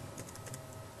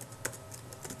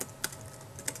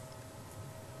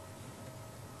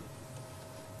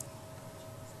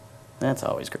 That's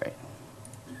always great.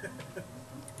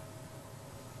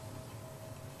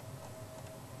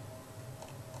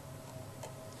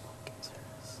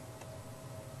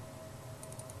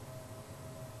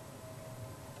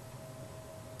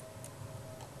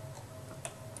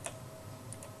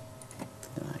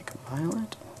 Then I compile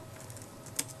it.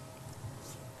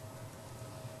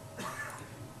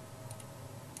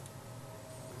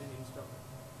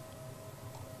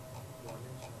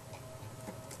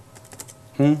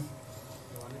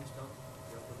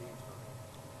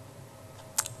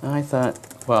 I thought,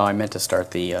 well, I meant to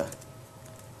start the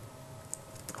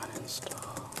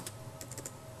uninstall.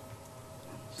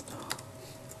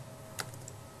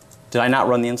 Did I not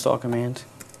run the install command?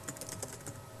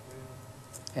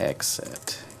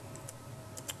 Exit.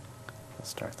 Let's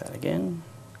start that again.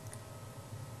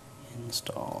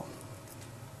 Install.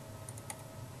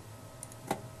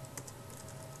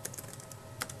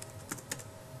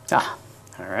 Ah,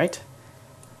 all right.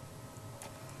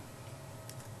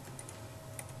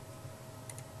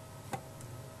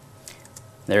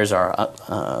 There's our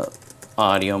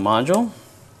audio module.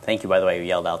 Thank you, by the way, you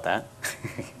yelled out that.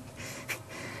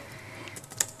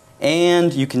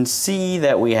 And you can see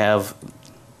that we have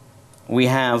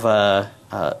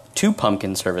two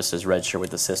Pumpkin services registered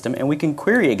with the system, and we can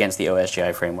query against the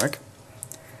OSGi framework,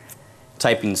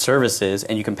 typing services,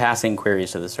 and you can pass in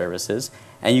queries to the services.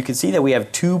 And you can see that we have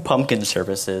two Pumpkin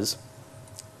services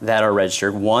that are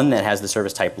registered, one that has the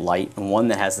service type light and one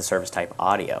that has the service type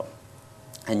audio.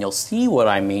 And you'll see what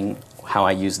I mean, how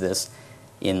I use this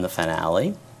in the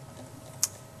finale,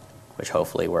 which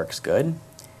hopefully works good.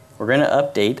 We're going to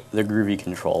update the Groovy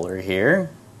controller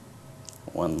here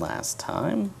one last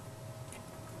time.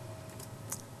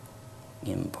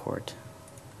 Import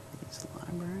these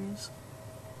libraries.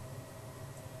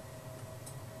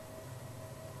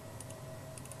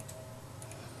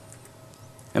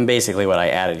 And basically what I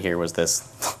added here was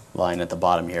this line at the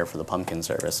bottom here for the Pumpkin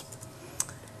service.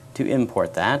 To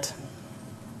import that,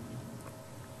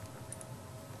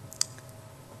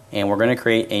 and we're going to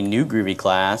create a new Groovy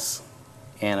class,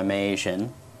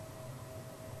 animation.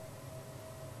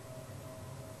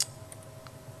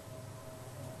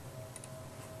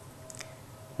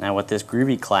 Now what this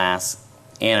Groovy class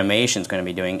animation is going to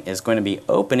be doing is going to be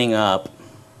opening up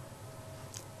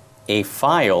a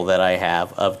file that I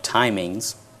have of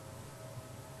timings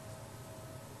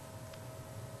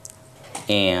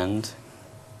and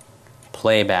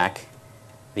playback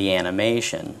the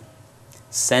animation,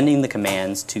 sending the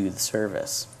commands to the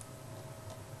service.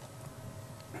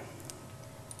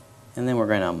 And then we're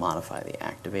going to modify the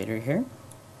activator here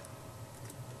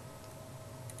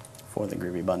for the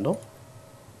Groovy bundle.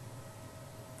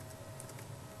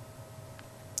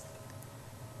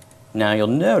 Now you'll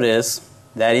notice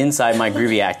that inside my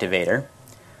Groovy activator,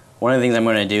 one of the things I'm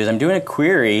going to do is I'm doing a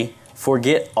query for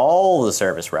get all the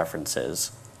service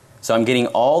references. So I'm getting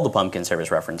all the Pumpkin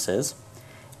service references,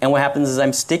 and what happens is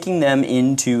I'm sticking them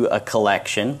into a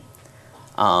collection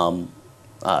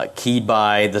keyed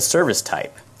by the service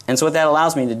type. And so what that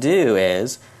allows me to do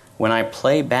is when I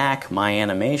play back my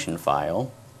animation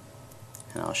file,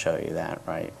 and I'll show you that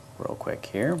right real quick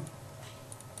here.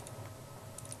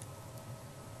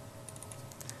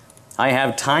 I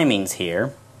have timings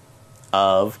here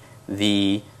of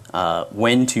the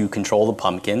when to control the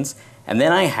pumpkins, and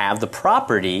then I have the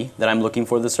property that I'm looking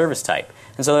for, the service type.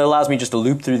 And so it allows me just to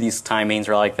loop through these timings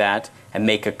or like that and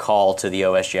make a call to the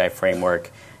OSGi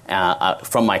framework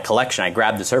from my collection. I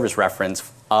grab the service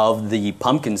reference of the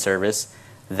pumpkin service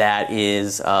that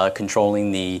is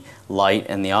controlling the light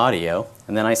and the audio,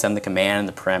 and then I send the command and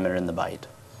the parameter and the byte.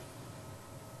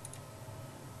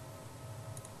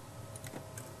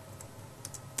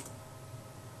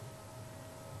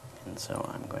 And so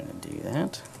I'm going to do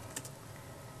that.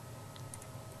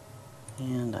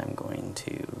 And I'm going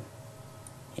to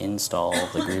install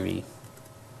the Groovy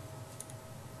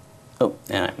Oh,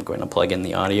 and I'm going to plug in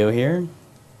the audio here. And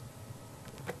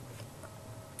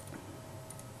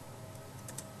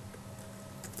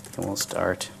we'll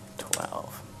start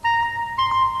 12.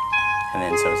 And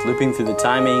then so it's looping through the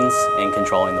timings and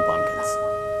controlling the pumpkins.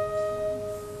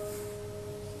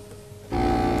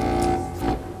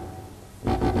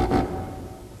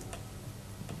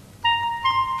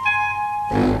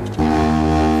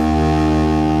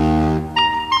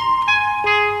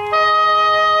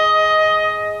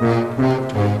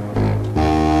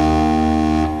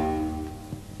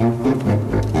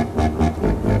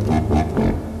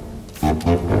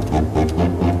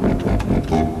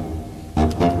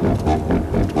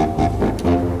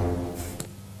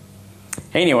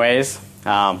 Anyways,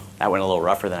 that went a little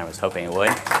rougher than I was hoping it would.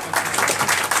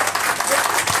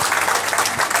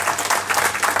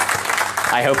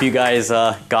 I hope you guys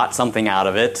got something out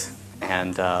of it.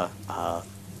 And do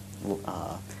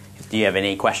you have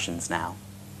any questions now?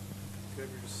 Do you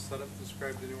have your setup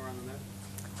described anywhere on the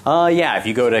net? Yeah, if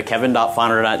you go to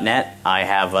kevin.fonder.net, I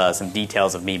have some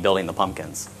details of me building the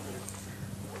pumpkins.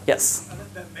 Yes?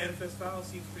 That manifest file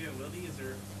seems pretty unwieldy. Is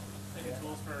there any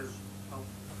tools for on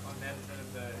management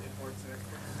of the imports and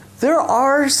exports? There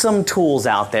are some tools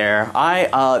out there.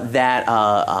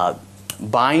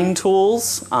 Bind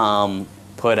tools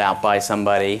put out by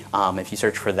somebody. If you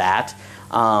search for that,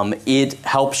 it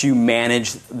helps you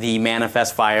manage the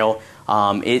manifest file.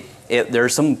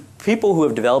 There's some people who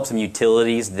have developed some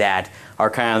utilities that are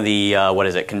kind of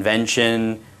the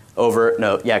convention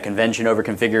over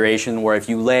configuration, where if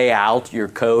you lay out your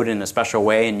code in a special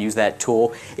way and use that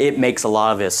tool, it makes a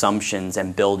lot of assumptions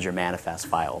and builds your manifest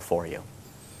file for you.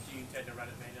 Do you tend to run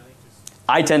it manually?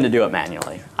 I tend to do it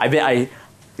manually.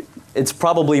 It's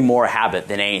probably more habit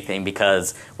than anything,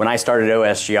 because when I started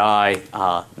OSGi,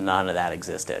 none of that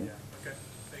existed. Yeah. Okay.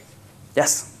 Thanks.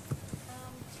 Yes?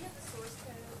 Do you have the source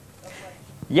code of what?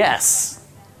 Yes.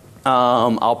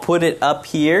 I'll put it up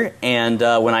here, and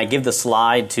when I give the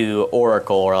slide to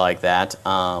Oracle or like that,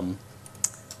 I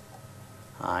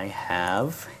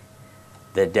have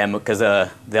the demo, because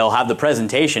they'll have the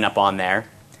presentation up on there,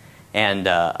 and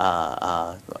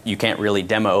you can't really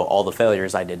demo all the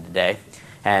failures I did today.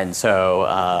 And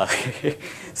so,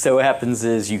 so what happens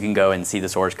is you can go and see the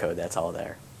source code. That's all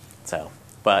there. So,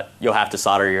 but you'll have to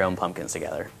solder your own pumpkins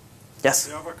together. Yes?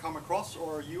 Have you ever come across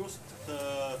or used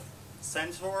the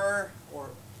sensor or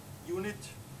unit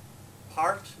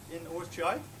part in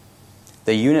OSGi?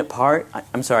 The unit part?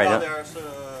 I'm sorry. Yeah, there's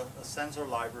a sensor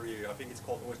library. I think it's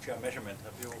called OSGi measurement.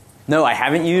 Have you? No, I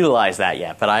haven't utilized that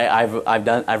yet, but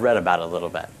I've read about it a little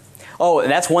bit. Oh,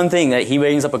 and that's one thing that he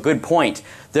brings up a good point.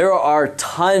 There are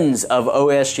tons of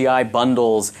OSGi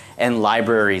bundles and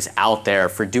libraries out there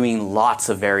for doing lots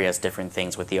of various different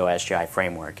things with the OSGi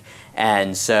framework.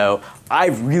 And so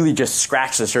I've really just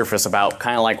scratched the surface about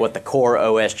kind of like what the core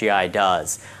OSGi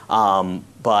does.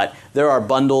 But there are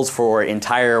bundles for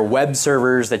entire web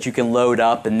servers that you can load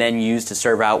up and then use to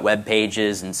serve out web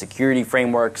pages and security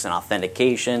frameworks and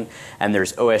authentication. And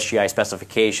there's OSGi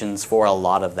specifications for a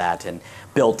lot of that, and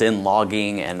built-in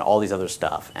logging and all these other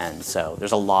stuff. And so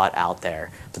there's a lot out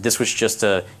there. But this was just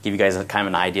to give you guys a kind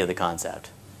of an idea of the concept.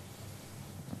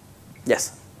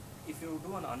 Yes? If you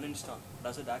do an uninstall,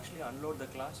 does it actually unload the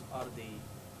class, or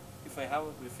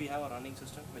if we have a running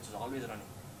system which is always running,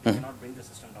 we cannot bring the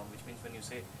system down, which means when you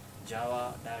say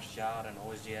java-jar and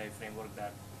OSGi framework,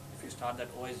 that if you start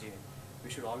that OSGi, we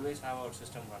should always have our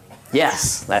system running.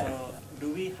 Yes. So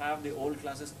do we have the old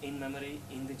classes in memory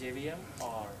in the JVM,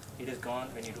 or it is gone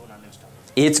when you do an uninstall?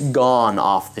 It's gone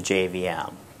off the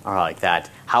JVM, or like that.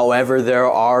 However, there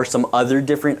are some other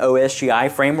different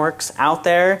OSGi frameworks out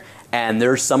there, and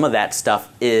there's some of that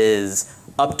stuff is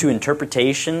up to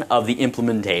interpretation of the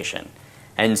implementation.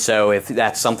 And so if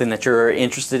that's something that you're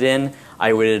interested in,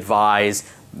 I would advise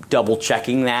double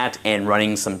checking that and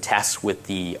running some tests with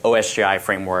the OSGi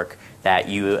framework that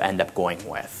you end up going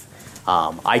with.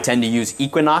 I tend to use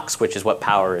Equinox, which is what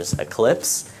powers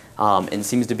Eclipse, and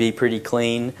seems to be pretty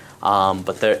clean.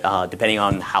 But depending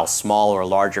on how small or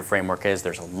large your framework is,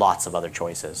 there's lots of other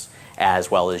choices, as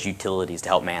well as utilities to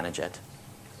help manage it.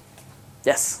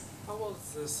 Yes? How well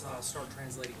does this start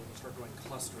translating when you start doing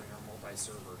clustering or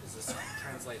multi-server? Does this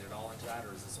translate at all into that,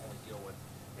 or does this only deal with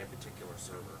a particular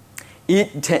server?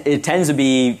 It tends to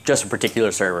be just a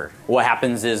particular server. What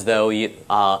happens is, though,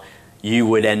 you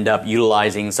would end up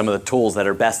utilizing some of the tools that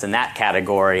are best in that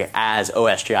category as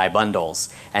OSGi bundles.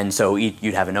 And so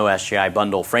you'd have an OSGi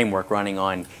bundle framework running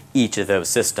on each of those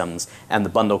systems, and the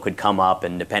bundle could come up,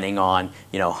 and depending on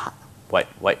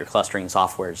what your clustering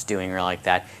software is doing or like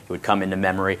that, it would come into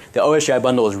memory. The OSGi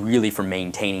bundle is really for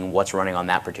maintaining what's running on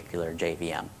that particular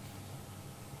JVM.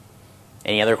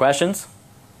 Any other questions?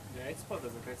 The export,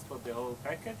 does it export the whole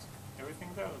package? Everything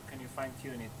there? Or can you fine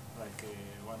tune it like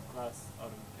one class out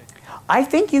of the package? I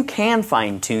think you can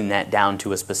fine-tune that down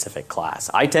to a specific class.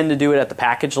 I tend to do it at the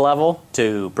package level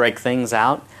to break things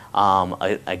out.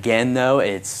 Again, though,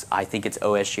 I think it's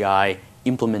OSGi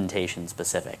implementation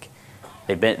specific.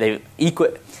 What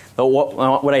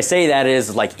I say that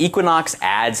is like Equinox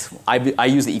adds. I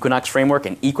use the Equinox framework,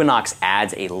 and Equinox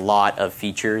adds a lot of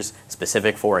features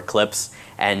specific for Eclipse,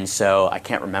 and so I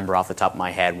can't remember off the top of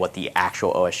my head what the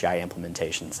actual OSGi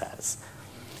implementation says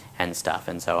and stuff,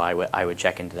 and so I would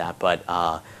check into that. But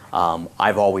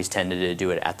I've always tended to do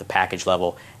it at the package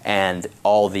level, and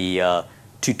all the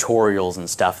tutorials and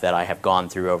stuff that I have gone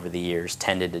through over the years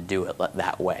tended to do it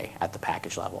that way at the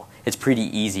package level. It's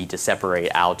pretty easy to separate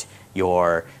out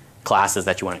your classes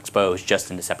that you want to expose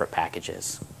just into separate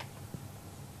packages.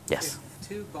 Yes? If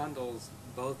two bundles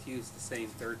both use the same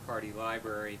third-party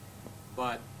library,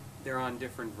 but they're on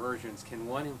different versions, can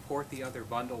one import the other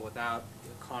bundle without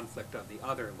the conflict of the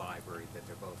other library that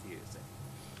they're both using?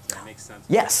 Does that make sense?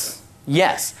 Yes.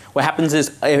 Yes. What happens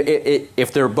is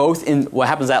if they're both in, what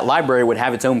happens is that library would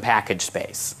have its own package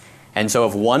space. And so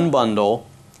if one bundle,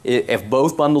 if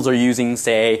both bundles are using,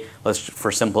 say, let's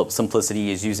for simplicity,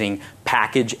 is using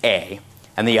package A,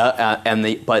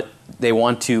 but they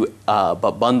want to,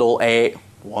 but bundle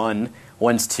A1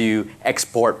 wants to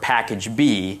export package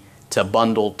B to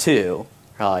bundle 2,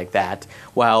 or like that.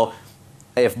 Well,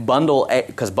 if bundle A,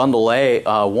 because bundle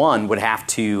A1 would have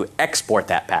to export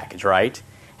that package, right?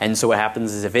 And so what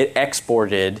happens is if it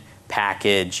exported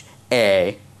package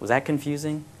A, was that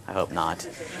confusing? I hope not.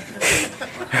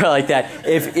 Like that.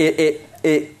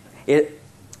 If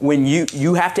when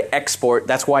you have to export,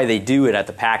 that's why they do it at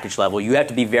the package level. You have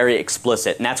to be very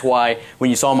explicit, and that's why when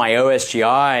you saw my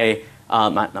OSGi,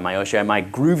 not my OSGi, my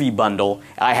Groovy bundle,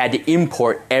 I had to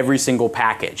import every single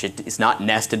package. It's not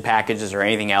nested packages or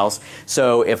anything else.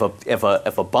 So if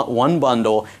one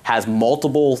bundle has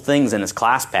multiple things in its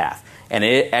class path, and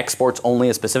it exports only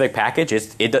a specific package,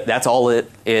 that's all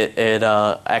it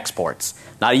exports.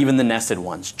 Not even the nested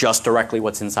ones, just directly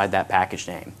what's inside that package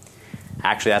name.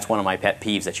 Actually, that's one of my pet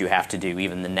peeves that you have to do,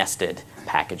 even the nested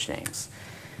package names.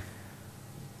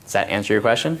 Does that answer your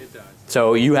question? It does.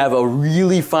 So you have a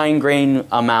really fine-grained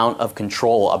amount of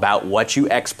control about what you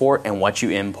export and what you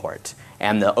import.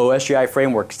 And the OSGi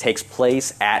framework takes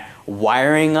place at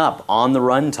wiring up on the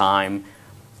runtime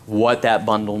what that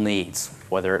bundle needs,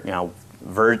 whether, you know,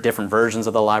 different versions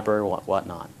of the library,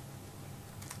 whatnot.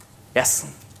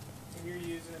 Yes? When you're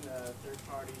using a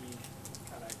third-party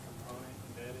kind of component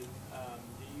embedded,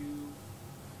 do you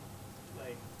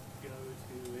like go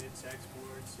to its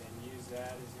exports and use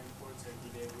that as imports like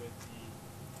you did with the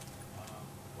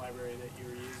library that you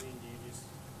were using? Do you just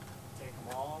take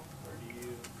them all, or do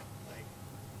you like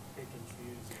pick and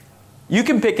choose at times? You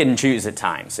can pick and choose at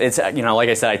times. It's, you know, like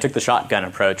I said, I took the shotgun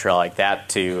approach or like that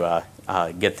to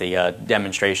get the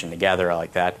demonstration together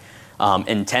like that.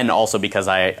 And tend also because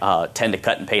I tend to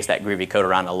cut and paste that Groovy code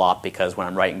around a lot, because when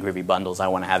I'm writing Groovy bundles, I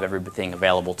want to have everything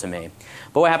available to me.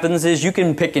 But what happens is you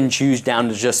can pick and choose down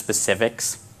to just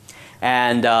specifics.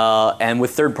 And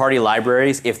with third-party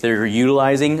libraries, if they're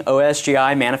utilizing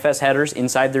OSGi manifest headers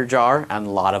inside their jar, and a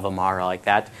lot of them are like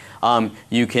that,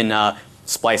 you can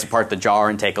splice apart the jar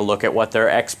and take a look at what they're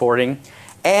exporting.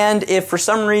 And if for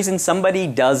some reason somebody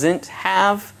doesn't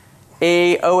have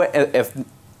if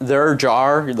their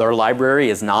jar, their library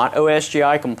is not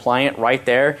OSGi compliant right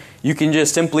there, you can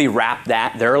just simply wrap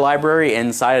their library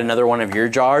inside another one of your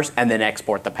jars and then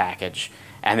export the package.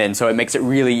 And then so it makes it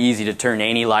really easy to turn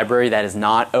any library that is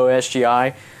not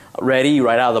OSGi ready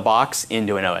right out of the box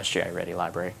into an OSGi ready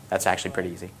library. That's actually pretty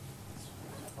easy.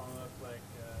 Follow up like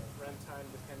runtime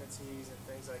dependencies and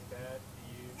things like that.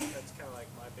 That's kind of like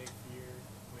my big fear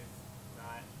with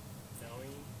not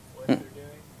knowing what they're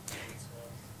doing.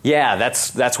 Yeah,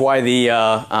 that's why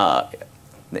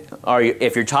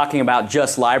if you're talking about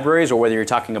just libraries or whether you're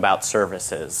talking about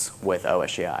services with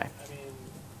OSGi. I mean,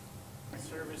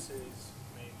 services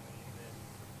mainly, and then,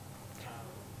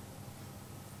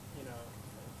 you know,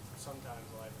 sometimes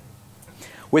libraries.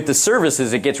 With the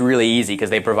services, it gets really easy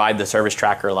because they provide the service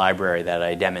tracker library that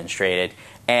I demonstrated,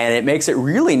 and it makes it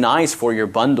really nice for your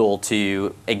bundle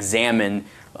to examine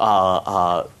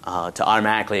to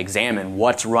automatically examine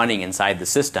what's running inside the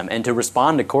system and to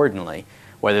respond accordingly,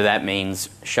 whether that means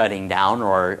shutting down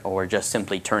or just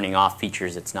simply turning off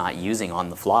features it's not using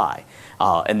on the fly.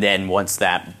 And then once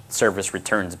that service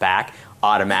returns back,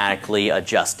 automatically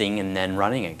adjusting and then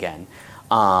running again.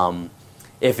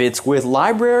 If it's with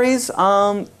libraries,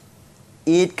 I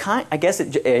guess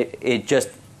it just,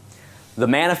 the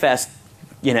manifest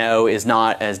is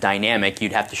not as dynamic,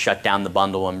 you'd have to shut down the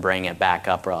bundle and bring it back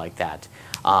up or like that.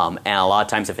 And a lot of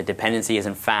times, if a dependency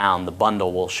isn't found, the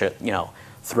bundle will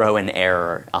throw an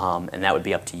error, and that would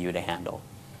be up to you to handle.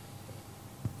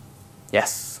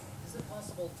 Yes. Is it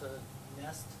possible to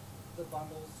nest the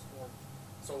bundles, or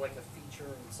so like a feature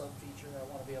and sub-feature? I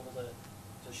want to be able to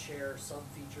share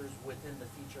sub-features within the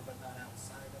feature, but not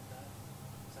outside of that.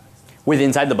 Does that make sense? With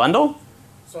inside the bundle?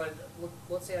 So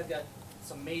let's say I've got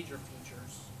some major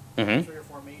features, Mm-hmm. 3 or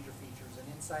 4 major features, and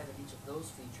inside of each of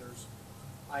those features,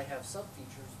 I have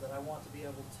sub-features that I want to be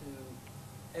able to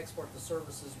export the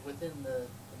services within the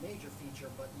major feature,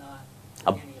 but not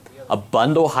any of the other A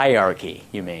bundle hierarchy,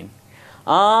 you mean?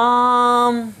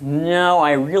 No,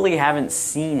 I really haven't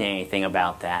seen anything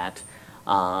about that.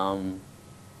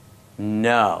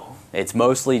 No. It's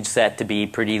mostly set to be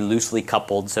pretty loosely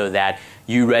coupled so that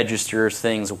you register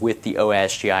things with the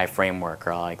OSGi framework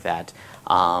or like that,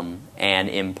 and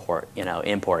import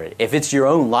it. If it's your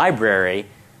own library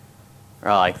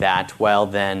or like that, well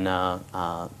then,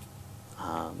 no,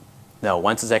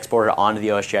 once it's exported onto the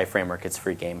OSGi framework, it's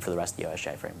free game for the rest of the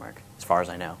OSGi framework, as far as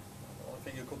I know. Well, I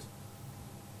think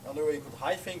another way you could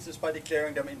hide things is by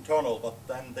declaring them internal, but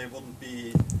then they wouldn't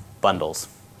be Bundles.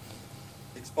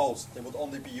 exposed. They would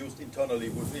only be used internally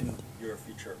within your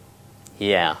feature.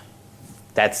 Yeah,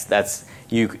 that's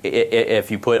you.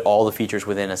 If you put all the features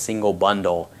within a single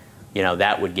bundle,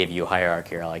 that would give you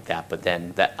hierarchy or like that. But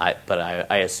then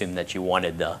I assume that you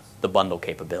wanted the bundle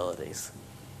capabilities.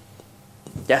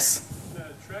 Yes. The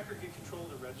tracker can control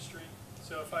the registry.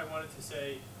 So if I wanted to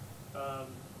say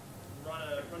run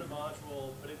a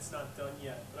module, but it's not done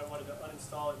yet, but I wanted to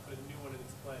uninstall it and put a new one in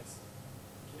its place,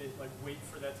 can it wait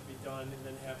for that to be done and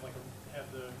then have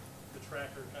the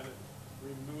tracker kind of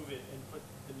remove it and put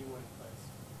the new one in place?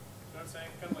 You know what I'm saying?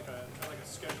 Kind of like a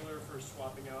scheduler for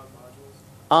swapping out modules.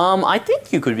 I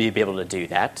think you could be able to do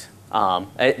that.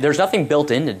 There's nothing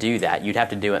built in to do that. You'd have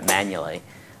to do it manually.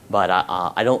 But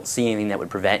I don't see anything that would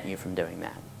prevent you from doing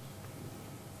that,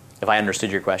 if I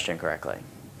understood your question correctly.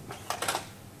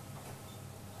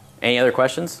 Any other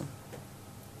questions?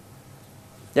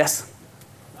 Yes?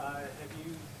 Have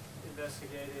you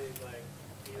investigated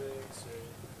Felix,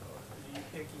 or are you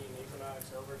picking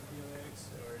Equinox over Felix,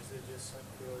 or is it just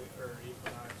purely, or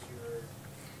Equinox, you're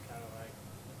kind of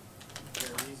there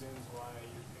are reasons why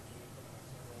you're picking Equinox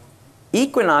over one?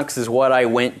 Equinox is what I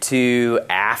went to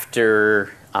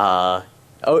after.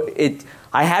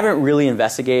 I haven't really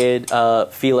investigated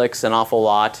Felix an awful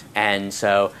lot, and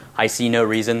so I see no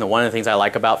reason. One of the things I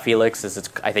like about Felix is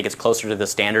I think it's closer to the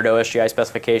standard OSGi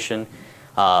specification.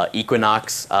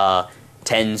 Equinox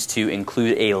tends to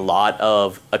include a lot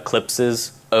of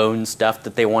Eclipse's own stuff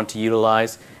that they want to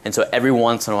utilize, and so every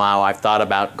once in a while I've thought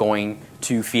about going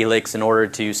to Felix in order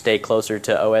to stay closer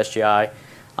to OSGi,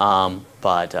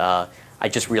 but I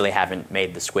just really haven't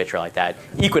made the switch or like that.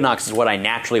 Equinox is what I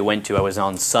naturally went to. I was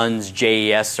on Sun's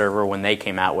JES server when they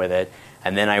came out with it,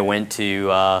 and then I went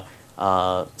to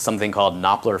something called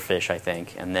Nopplerfish, I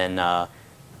think, and then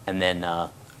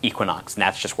Equinox, and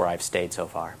that's just where I've stayed so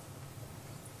far.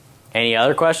 Any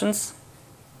other questions?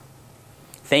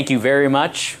 Thank you very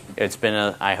much. It's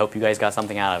been I hope you guys got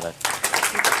something out of it.